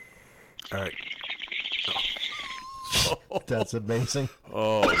 All right. That's amazing.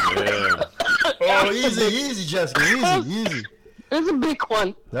 Oh man. Oh, easy, Jessica. Easy. It's a big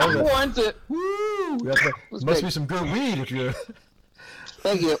one. That was I it. want it. Woo! Must big. be some good weed if you're.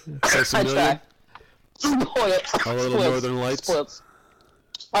 Thank you. Sexy I million? try. Spoiled. A little Spoiled. Northern Lights? Spoiled.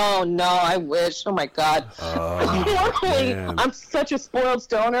 Oh no, I wish. Oh my god. Luckily, man. I'm such a spoiled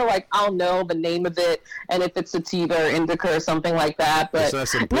stoner. Like I'll know the name of it and if it's sativa or indica or something like that. But It's not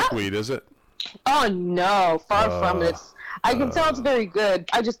some brickweed, is it? oh no, far from it. I can tell it's very good.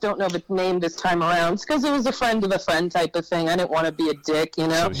 I just don't know the name this time around. It's because it was a friend of a friend type of thing. I didn't want to be a dick, you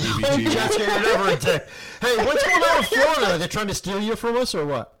know. Some heebie-jeebies. Jessica, you're never a dick. Hey, what's going on in Florida? Are they trying to steal you from us or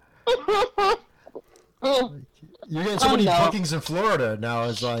what? You're getting so many no. bookings in Florida now.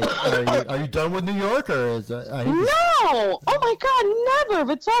 It's like, are you done with New York or is No! Oh my god, never!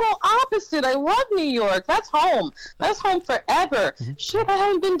 The total opposite. I love New York. That's home. That's home forever. Shit, I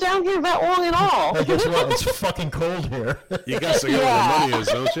haven't been down here that long at all. Hey, guess what? It's fucking cold here. You got to go where the money is,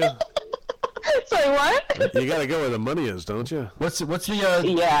 don't you? Sorry, what? You got to go where the money is, don't you? What's the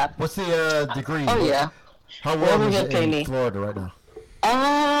degree? Oh yeah. How Where warm we is gonna it pay in me? Florida right now?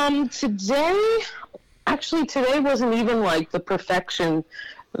 Today wasn't even like the perfection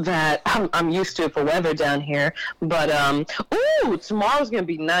that I'm used to for weather down here. But tomorrow's gonna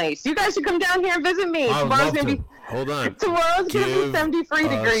be nice. You guys should come down here and visit me. I would Tomorrow's love gonna to. be Hold on. tomorrow's gonna be Give 73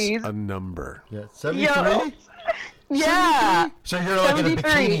 us degrees. a number. Yeah, 73. Yo. Yeah. So you're like in a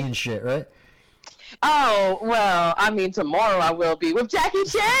 73. bikini and shit, right? Oh, well, I mean, tomorrow I will be with Jackie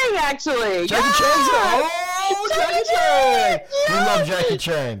Chang, actually. Jackie Chang's Jackie Chang! We love Jackie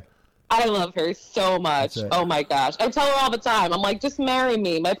Chang. I love her so much. Oh my gosh. I tell her all the time. I'm like, just marry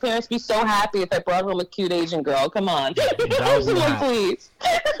me. My parents be so happy if I brought home a cute Asian girl. Come on. She's like, please.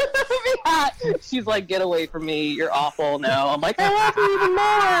 Be hot. She's like, get away from me. You're awful. No. I'm like, I love you even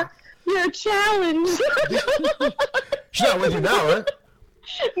more. You're a challenge. She's not with you now, right?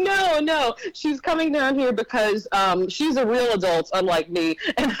 No. She's coming down here because she's a real adult, unlike me,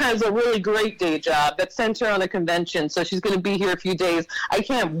 and has a really great day job that sent her on a convention. So she's going to be here a few days. I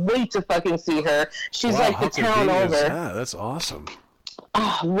can't wait to fucking see her. She's like the town over. Yeah, that's awesome.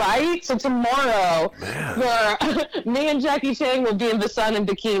 Right? So tomorrow, me and Jackie Chang will be in the sun in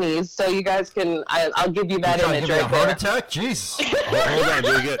bikinis. So you guys can, I'll give you that image right there. Heart attack? Jeez. Hold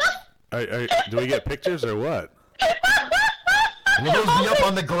on. Do we get pictures or what? Will those be up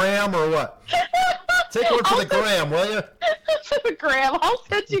on the gram or what? Take one to the gram, will you? To the gram. I'll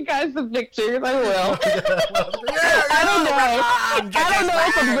send you guys the pictures. I will. I don't know. I don't know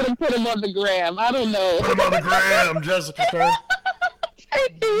if I'm going to put them on the gram. I don't know. Put them on the gram, Jessica.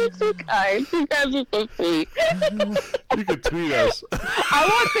 Thank you. You're so kind. You guys are so sweet. You can tweet us. I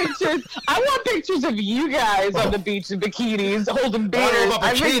want pictures of you guys on the beach in bikinis holding beers. I love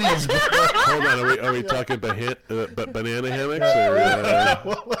bikinis. Hold on, are we talking banana hammocks or?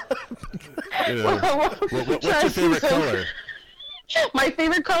 What's your favorite color? My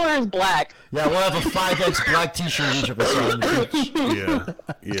favorite color is black. Yeah, we'll have a 5X black T-shirt each of us on the beach.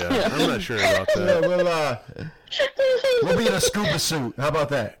 Yeah. I'm not sure about that. Yeah, we'll be in a scuba suit. How about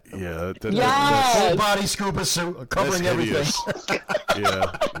that? Yeah. Full body scuba suit covering everything.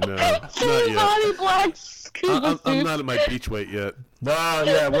 Yeah. No. Not Full body black scuba suit. I'm not at my beach weight yet. No.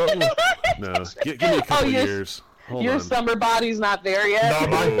 Yeah. No. Give me a couple years. Hold your on. summer body's not there yet. No,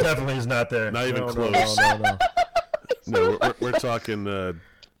 mine definitely is not there. Not even close. No. No, we're talking. No,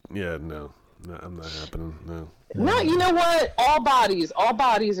 I'm not happening. No. No, you know what? All bodies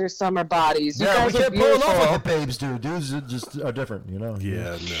are summer bodies. You Yeah, guys we are can't pull it beautiful. off like the babes do. Dudes just are different, you know.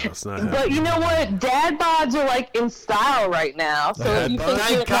 Yeah, no, it's not happening. But you know what? Dad bods are like in style right now. So if you think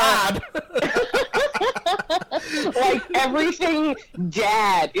Thank God. like everything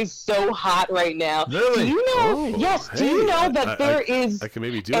dad is so hot right now. Really? Do you know? Yes. Do you know that there is I can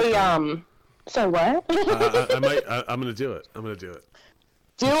maybe do it. So what? I might. I'm gonna do it.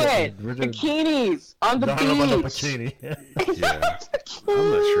 Do it. Bikinis on the beach. On the bikini. Yeah. I'm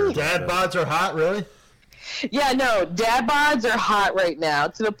not sure. Dad bods are hot, really? Yeah, no, dad bods are hot right now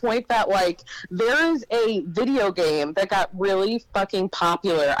to the point that, like, there is a video game that got really fucking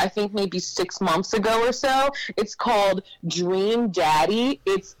popular, I think maybe 6 months ago or so. It's called Dream Daddy.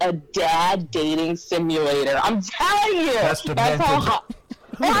 It's a dad dating simulator. I'm telling you. That's how hot.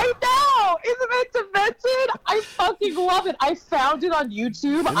 I know! Isn't it demented? I fucking love it. I found it on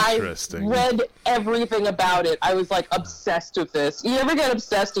YouTube. I read everything about it. I was like obsessed with this. You ever get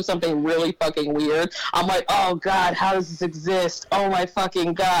obsessed with something really fucking weird? I'm like, oh god, how does this exist? Oh my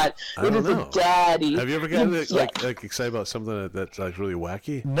fucking god. It is a daddy. Have you ever gotten like excited about something that's like really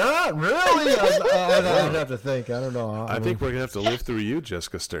wacky? Not really. I'd have to think. I don't know. I think we're gonna have to live through you,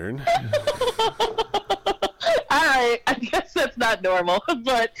 Jessica Stern. Alright, I guess that's not normal,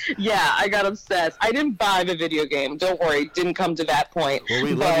 but yeah, I got obsessed. I didn't buy the video game, don't worry, didn't come to that point. Well,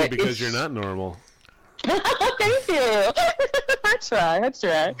 we love you because you're not normal. Thank you. I try.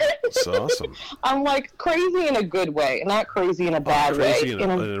 It's awesome. I'm like crazy in a good way, not crazy in a bad way. Crazy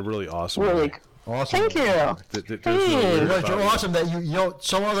in a really awesome way. Awesome. Thank you. You're awesome that you know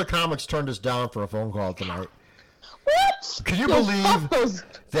some other comics turned us down for a phone call tonight. What? Could you believe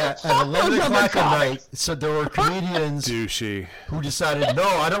that at 11 o'clock at night, so there were comedians who decided, no,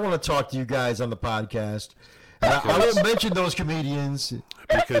 I don't want to talk to you guys on the podcast. And I won't mention those comedians.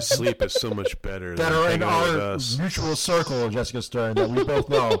 Because sleep is so much better. That are in our mutual circle, Jessica Stern, that we both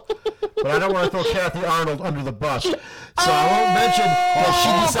know. But I don't want to throw Kathy Arnold under the bus. So I won't mention that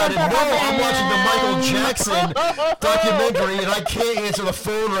she decided, no, I'm watching the Michael Jackson documentary and I can't answer the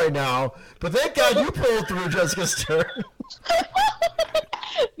phone right now. But thank God you pulled through, Jessica Stern.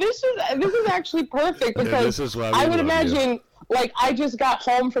 This is actually perfect because I would imagine, like, I just got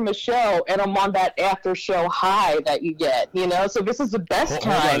home from a show and I'm on that after show high that you get, you know? So this is the best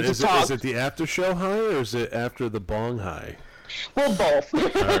time to talk. Is it the after show high or is it after the bong high? Well, both.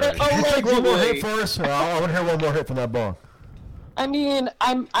 Right. Can you take one more hit for us? I want to hear one more hit from that bong. I mean,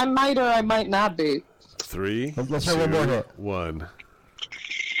 I might or I might not be. 3, Let's hear one more hit. 1.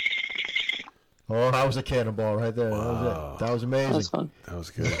 Oh, that was a cannonball right there. Wow. That was amazing. That was fun. That was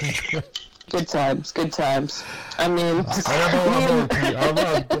good. Good times, good times. I mean,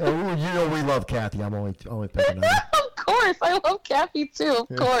 you know we love Kathy. I'm only picking on her. Of course, I love Kathy too.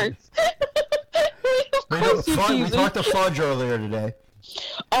 Of course. We talked to Fudge earlier today.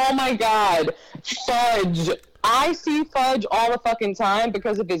 Oh my God, Fudge! I see Fudge all the fucking time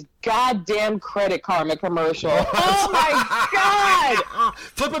because of his goddamn Credit Karma commercial. Oh my God!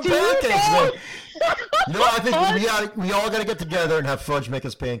 Flipping pancakes, man. You know, I think we all got to get together and have Fudge make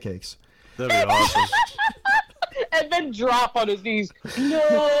us pancakes. That'd be awesome. And then drop on his knees. No,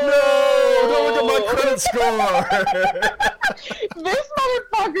 don't look at my credit score. This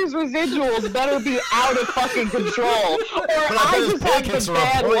motherfucker's residuals better be out of fucking control, or I just have the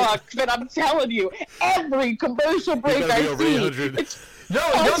bad luck that I'm telling you. Every commercial break I see, it's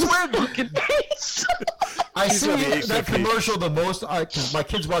fucking face. I see that commercial the most because my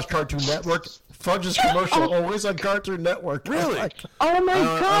kids watch Cartoon Network. Fudge's commercial always on Cartoon Network. Really? Oh my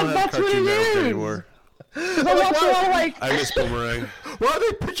God, that's what it is. Anymore. I miss Boomerang. Why are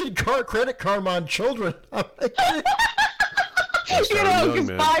they pitching Credit Karma on children? You know, because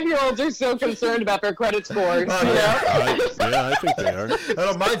 5-year-olds are so concerned about their credit scores. I think they are.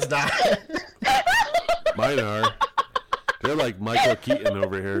 No, mine's not. Mine are. They're like Michael Keaton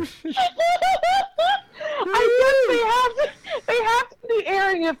over here. I guess they have to be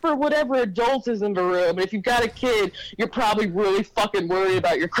airing it for whatever adult is in the room. If you've got a kid, you're probably really fucking worried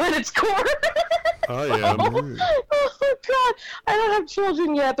about your credit score. I am. Oh God, I don't have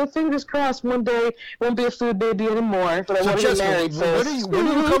children yet, but fingers crossed one day I won't be a food baby anymore. But I want to get married first. When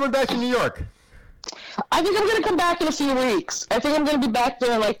are you coming back to New York? I think I'm going to come back in a few weeks. I think I'm going to be back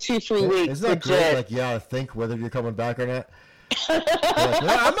there in like 2-3 weeks. Isn't that great? Like, yeah, think whether you're coming back or not.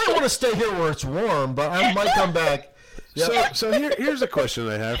 I might want to stay here where it's warm, but I might come back. Yep. So here's a question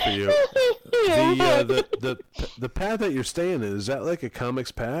I have for you. The pad that you're staying in, is that like a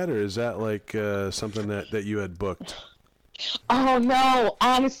comics pad, or is that like something that you had booked? Oh no,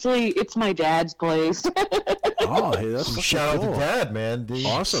 honestly, it's my dad's place. Oh, hey, that's shout cool. out to Dad, man.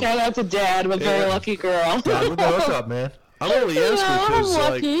 Awesome. Shout out to Dad. I'm a very lucky girl. Dad with the hookup, man. I'm only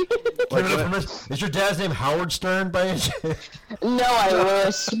asking because, is your dad's name Howard Stern by any chance? No, I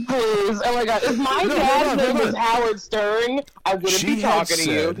wish. Please. Oh my God. If my dad's name was Howard Stern, I wouldn't be talking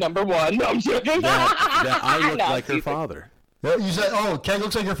to you. Number one. No, I'm joking. That I look like her father. You said, Ken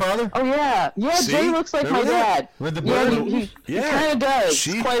looks like your father? Oh, yeah. Yeah, See? Jay looks like my dad. With the beard? He kind of does.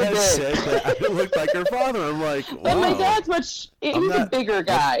 She quite has a bit. said that I look like her father. I'm like, wow. And my dad's he's a bigger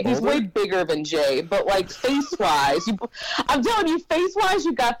guy. He's way bigger than Jay. But, like, face-wise, I'm telling you, face-wise,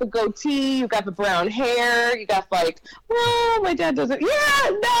 you got the goatee, you got the brown hair, you got, like, well, my dad doesn't.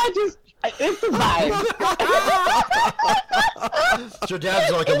 Yeah, no, just. It's the vibe. So your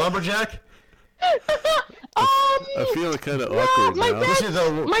dad's like a lumberjack? I feel kind of awkward now. This is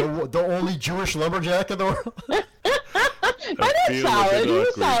the only Jewish lumberjack in the world. My dad's solid. He's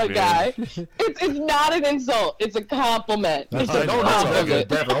a solid guy. It's not an insult. It's a compliment. It's a compliment.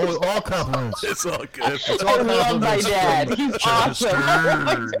 Definitely. All compliments. It's all good. It's all I love my dad. He's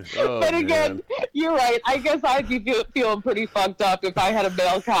awesome. But again, you're right. I guess I'd be feeling pretty fucked up if I had a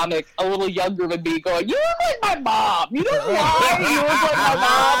male comic a little younger than me going, "You look like my mom. You don't lie. You look like my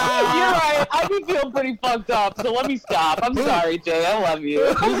mom." You're right. I'd be feeling pretty fucked up. So let me stop. I'm sorry, Jay. I love you.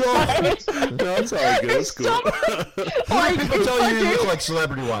 No, it's all good. It's cool. People tell you look like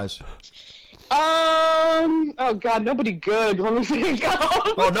celebrity-wise. Oh God, nobody good. Let me think.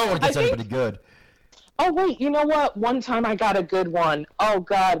 Oh, no one gets anybody good. Oh wait, you know what? One time I got a good one. Oh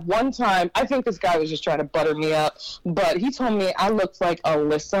God, one time I think this guy was just trying to butter me up, but he told me I looked like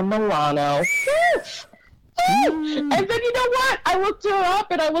Alyssa Milano. And then you know what? I looked her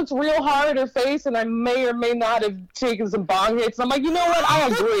up and I looked real hard at her face, and I may or may not have taken some bong hits. I'm like, you know what? I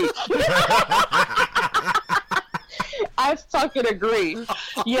agree. I fucking agree.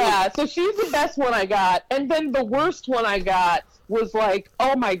 Yeah, so she's the best one I got. And then the worst one I got was like,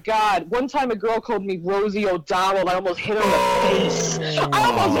 oh my God. One time a girl called me Rosie O'Donnell, and I almost hit her in the face. I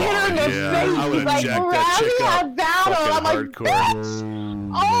almost hit her in the face. She's like, Rosie O'Donnell. I'm like,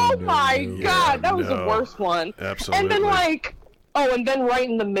 bitch. Oh my God. That was the worst one. Absolutely. And then like, and then right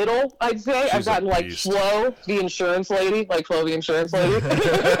in the middle, I'd say, I've gotten like Flo, the insurance lady. Like Flo, the insurance lady.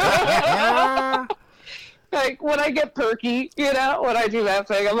 Like, when I get perky, when I do that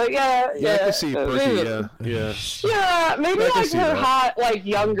thing, I'm like, yeah. I can see perky, yeah. Yeah, maybe like her hot, like,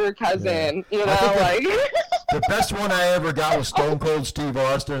 younger cousin, like. The best one I ever got was Stone Cold Steve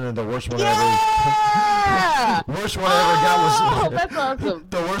Austin, and the worst one I ever... worst one I ever got was... Oh, that's awesome.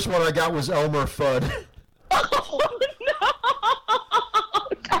 The worst one I got was Elmer Fudd. Oh, no!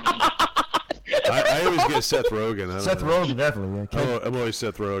 God. I always get Seth Rogen. Seth Rogen, definitely. Yeah. I'm always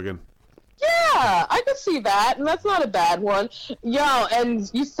Seth Rogen. Yeah, I could see that, and that's not a bad one. Yo, and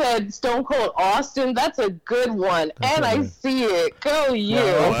you said Stone Cold Austin. That's a good one, and I see it. Go you.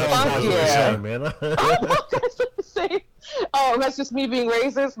 Fuck yeah. Man. Oh, that's just me being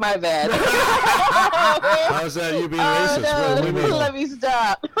racist? My bad. How's that you being racist? No, let me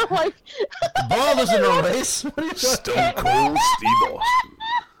stop. Like, Ball isn't a race. Stone Cold Steve Austin.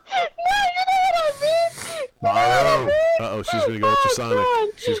 No, you know what I mean. Uh-oh, she's going to go ultrasonic.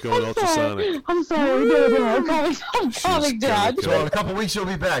 She's going ultrasonic. I'm sorry. No, I'm calming down. So in a couple weeks you'll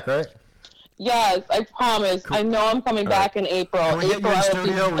be back, right? Yes, I promise. I know I'm coming back in April. Can we get you in the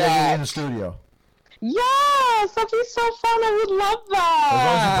studio? We'll get you in the studio. Yes, that'd be so fun. I would love that.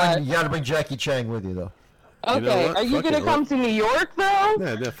 As long as you got to bring Jackie Chang with you, though. Okay, are you going to come to New York, though?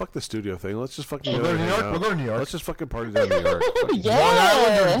 Yeah, fuck the studio thing. Let's just fucking go to New York. We'll go to New York. Let's just fucking party down in New York. Yeah. Long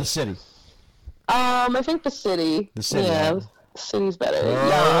Island or the city? I think the city. The city. Yeah. City's better.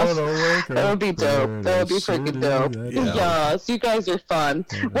 Yes. That would be dope. That would be freaking dope. Yes, you guys are fun.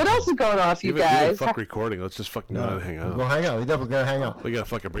 What else is going on for you guys? Fuck recording. Let's just fucking go out and hang out. We'll hang out. We definitely gotta hang out. We gotta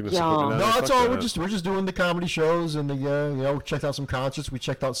fucking bring this equipment No, out. that's all. We're just doing the comedy shows and we checked out some concerts. We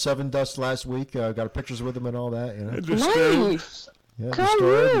checked out Seven Dust last week. Got pictures with them and all that. Nice. Yeah,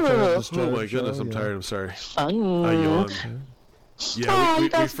 Disturbed. Oh my goodness, I'm tired. I'm sorry. Fun. I yawned. Yeah, we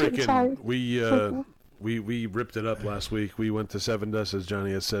freaking we ripped it up last week. We went to Seven Dust, as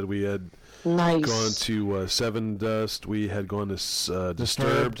Johnny had said. We had gone to Seven Dust. We had gone to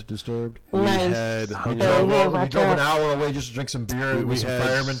Disturbed. We had hung out. We drove an hour away just to drink some beer with some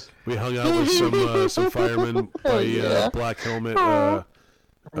firemen. We hung out with some firemen by Black Helmet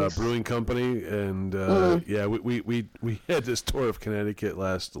Brewing Company, and we had this tour of Connecticut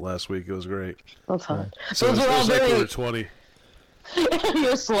last week. It was great. That's fun. So it was like we were 20.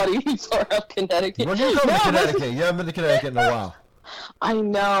 You're slutty. You tore up Connecticut. When you come to Connecticut, you haven't been to Connecticut in a while. I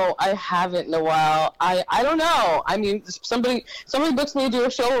know. I haven't in a while. I don't know. I mean, somebody books me to do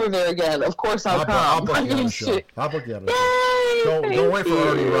a show over there again. Of course I'll come. I'll book you on a show. I'll book you on a show. Don't wait for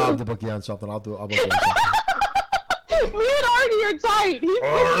Artie Rob to book you on something. I'll book you on something. Me and Artie are tight. He's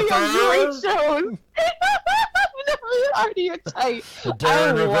booked me on great shows. Me and Artie are tight.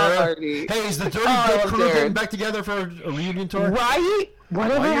 I love Artie. Hey, is the Dirty Dick crew getting back together for a reunion tour? Right?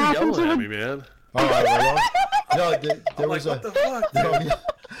 Whatever happened to Why are you yelling at me, man? All right, no, there was what the fuck?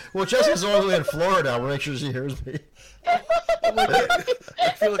 Well, Jessica's all the way in Florida. I'll make sure she hears me. I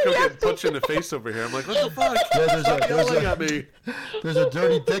feel like I'm getting punched in the face over here. I'm like, what the fuck? Yeah, there's a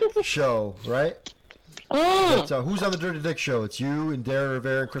Dirty Dick show, right? Oh. Who's on the Dirty Dick show? It's you and Darren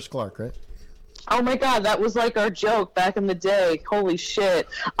Rivera and Chris Clark, right? Oh my God, that was like our joke back in the day. Holy shit!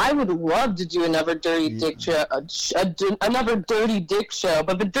 I would love to do another Dirty Dick show, another Dirty Dick show.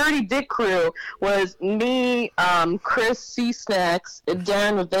 But the Dirty Dick crew was me, Chris C. Snacks, and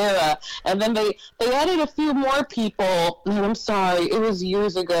Darren Rivera, and then they added a few more people. And I'm sorry, it was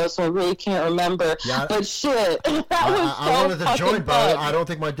years ago, so I really can't remember. Yeah, but shit, that was so I wanted to join, fun. but I don't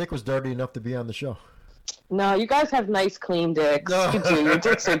think my dick was dirty enough to be on the show. No, you guys have nice, clean dicks. No. You do. Your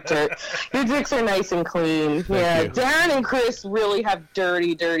dicks are Your dicks are nice and clean. Thank you. Darren and Chris really have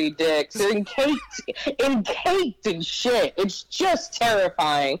dirty, dirty dicks. They're encaked in shit. It's just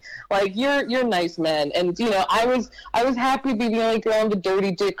terrifying. Like you're nice men, and I was happy to be the only girl in the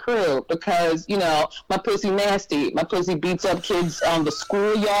Dirty Dick crew because my pussy nasty. My pussy beats up kids on the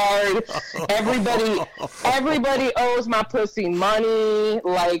schoolyard. Everybody owes my pussy money.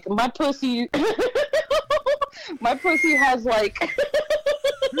 Like my pussy. My pussy has like.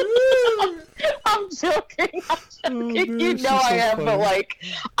 I'm joking. I am, but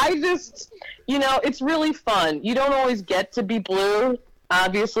I just, it's really fun. You don't always get to be blue.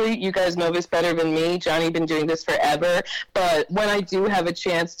 Obviously, you guys know this better than me. Johnny been doing this forever. But when I do have a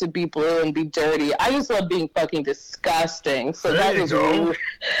chance to be blue and be dirty, I just love being fucking disgusting. So that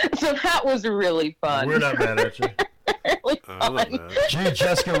was really fun. We're not mad at you. Really fun. Gee,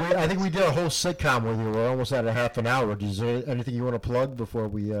 Jessica, I think we did a whole sitcom with you. We're almost at a half an hour. Is there anything you want to plug before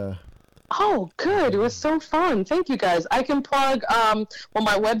we... Oh, good. It was so fun. Thank you, guys. I can plug, my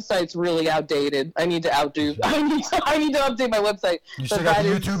website's really outdated. I need to update my website. You still got the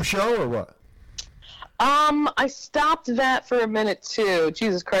YouTube show or what? I stopped that for a minute too.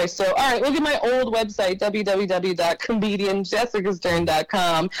 Jesus Christ. So, all right, look at my old website,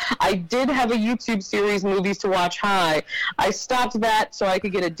 www.comedianjessicastern.com. I did have a YouTube series, Movies to Watch High. I stopped that so I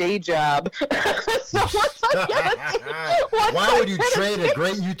could get a day job. Why would you trade a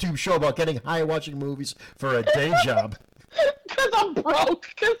great YouTube show about getting high watching movies for a day job? Because I'm broke.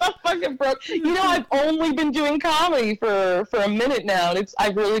 Because I'm fucking broke. You know, I've only been doing comedy for a minute now. And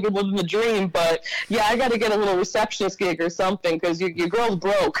I've really been living the dream. But yeah, I got to get a little receptionist gig or something because your girl's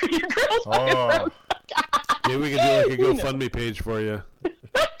broke. Your girl's fucking broke. Yeah, we can do like a GoFundMe page for you.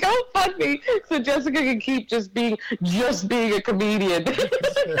 GoFundMe so Jessica can keep just being a comedian.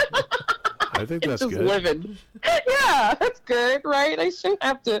 I think that's just good. Living. Yeah, that's good, right? I shouldn't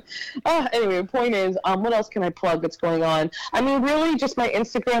have to. Anyway, the point is, what else can I plug that's going on? I mean, really, just my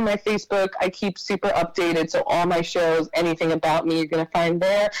Instagram, my Facebook. I keep super updated, so all my shows, anything about me, you're going to find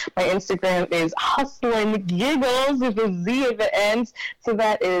there. My Instagram is Hustlin' Giggles with a Z at the end. So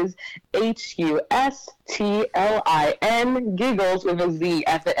that is HUSTLIN Giggles with a Z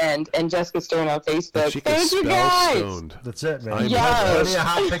at the end. And Jessica Stern on Facebook. Thank you, guys. Stoned. That's it, man. Yes. Plenty of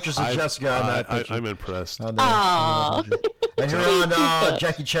hot pictures of Jessica on that picture. I'm impressed. Aww. And you're on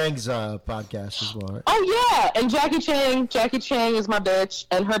Jackie Chang's podcast as well, right? Oh, yeah. And Jackie Chang is my bitch,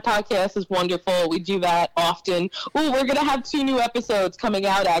 and her podcast is wonderful. We do that often. Ooh, we're going to have 2 new episodes coming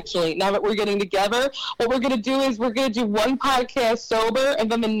out, actually. Now that we're getting together, what we're going to do is we're going to do one podcast sober, and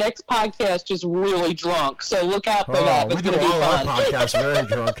then the next podcast just really drunk. So look out for that. It's going to be fun. Our podcasts very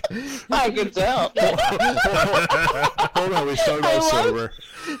drunk. I can tell. Hold on, we started off sober.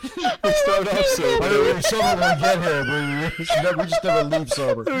 We started off sober. We're sober when we get here, but we just never leave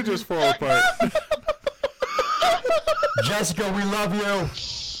sober. We just fall apart. Jessica, we love you.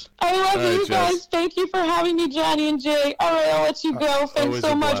 I love you guys. Jess. Thank you for having me, Johnny and Jay. All right, I'll let you go. Thanks Always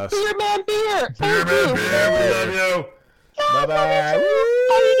so a much. blast. Beer Man Beer. Beer Man Beer, we love you. Bye-bye.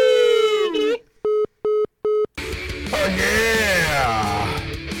 Oh, yeah.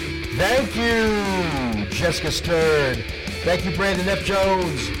 Thank you, Jessica Stern. Thank you, Brandon F.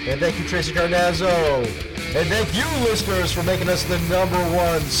 Jones. And thank you, Tracy Carnazzo. And thank you, listeners, for making us the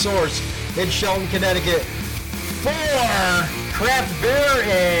 #1 source in Shelton, Connecticut for craft beer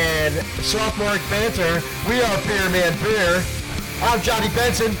and sophomoric banter. We are Beer Man Beer. I'm Johnny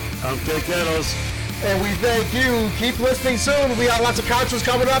Benson. I'm Dick Kettles. And we thank you. Keep listening soon. We got lots of concerts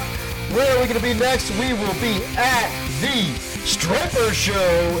coming up. Where are we going to be next? We will be at the Striper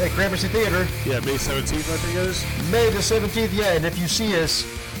Show at Gramercy Theater. Yeah, May 17th, I think it is. May the 17th, yeah. And if you see us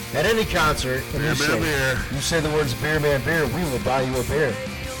at any concert and you say the words Beer Man Beer, we will buy you a beer.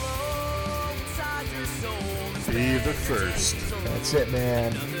 Be the first. That's it,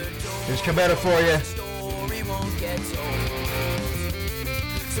 man. Here's Cometa for you.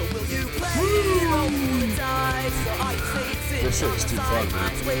 This shit's too fun,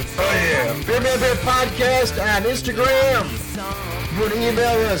 man. Oh, yeah. Beer Man Beer Podcast on Instagram. You want to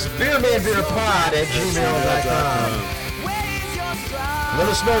email us, beermanbeerpod@gmail.com. Let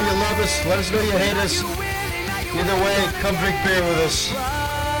us know you love us. Let us know you hate us. Either way, come drink beer with us.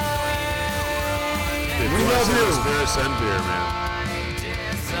 We love you. Beer and beer, man.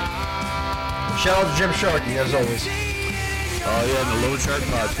 Shout out to Jim Sharkey, as always. Oh, yeah, and the Lone Shark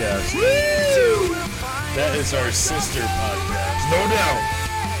Podcast. Woo! That is our sister podcast. No doubt.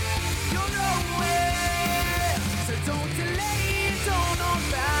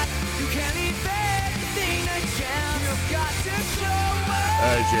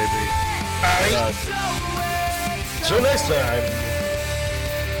 All right, JB. All right. Till next time.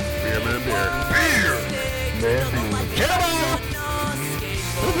 Beer, man, beer. Man, beer. Come on!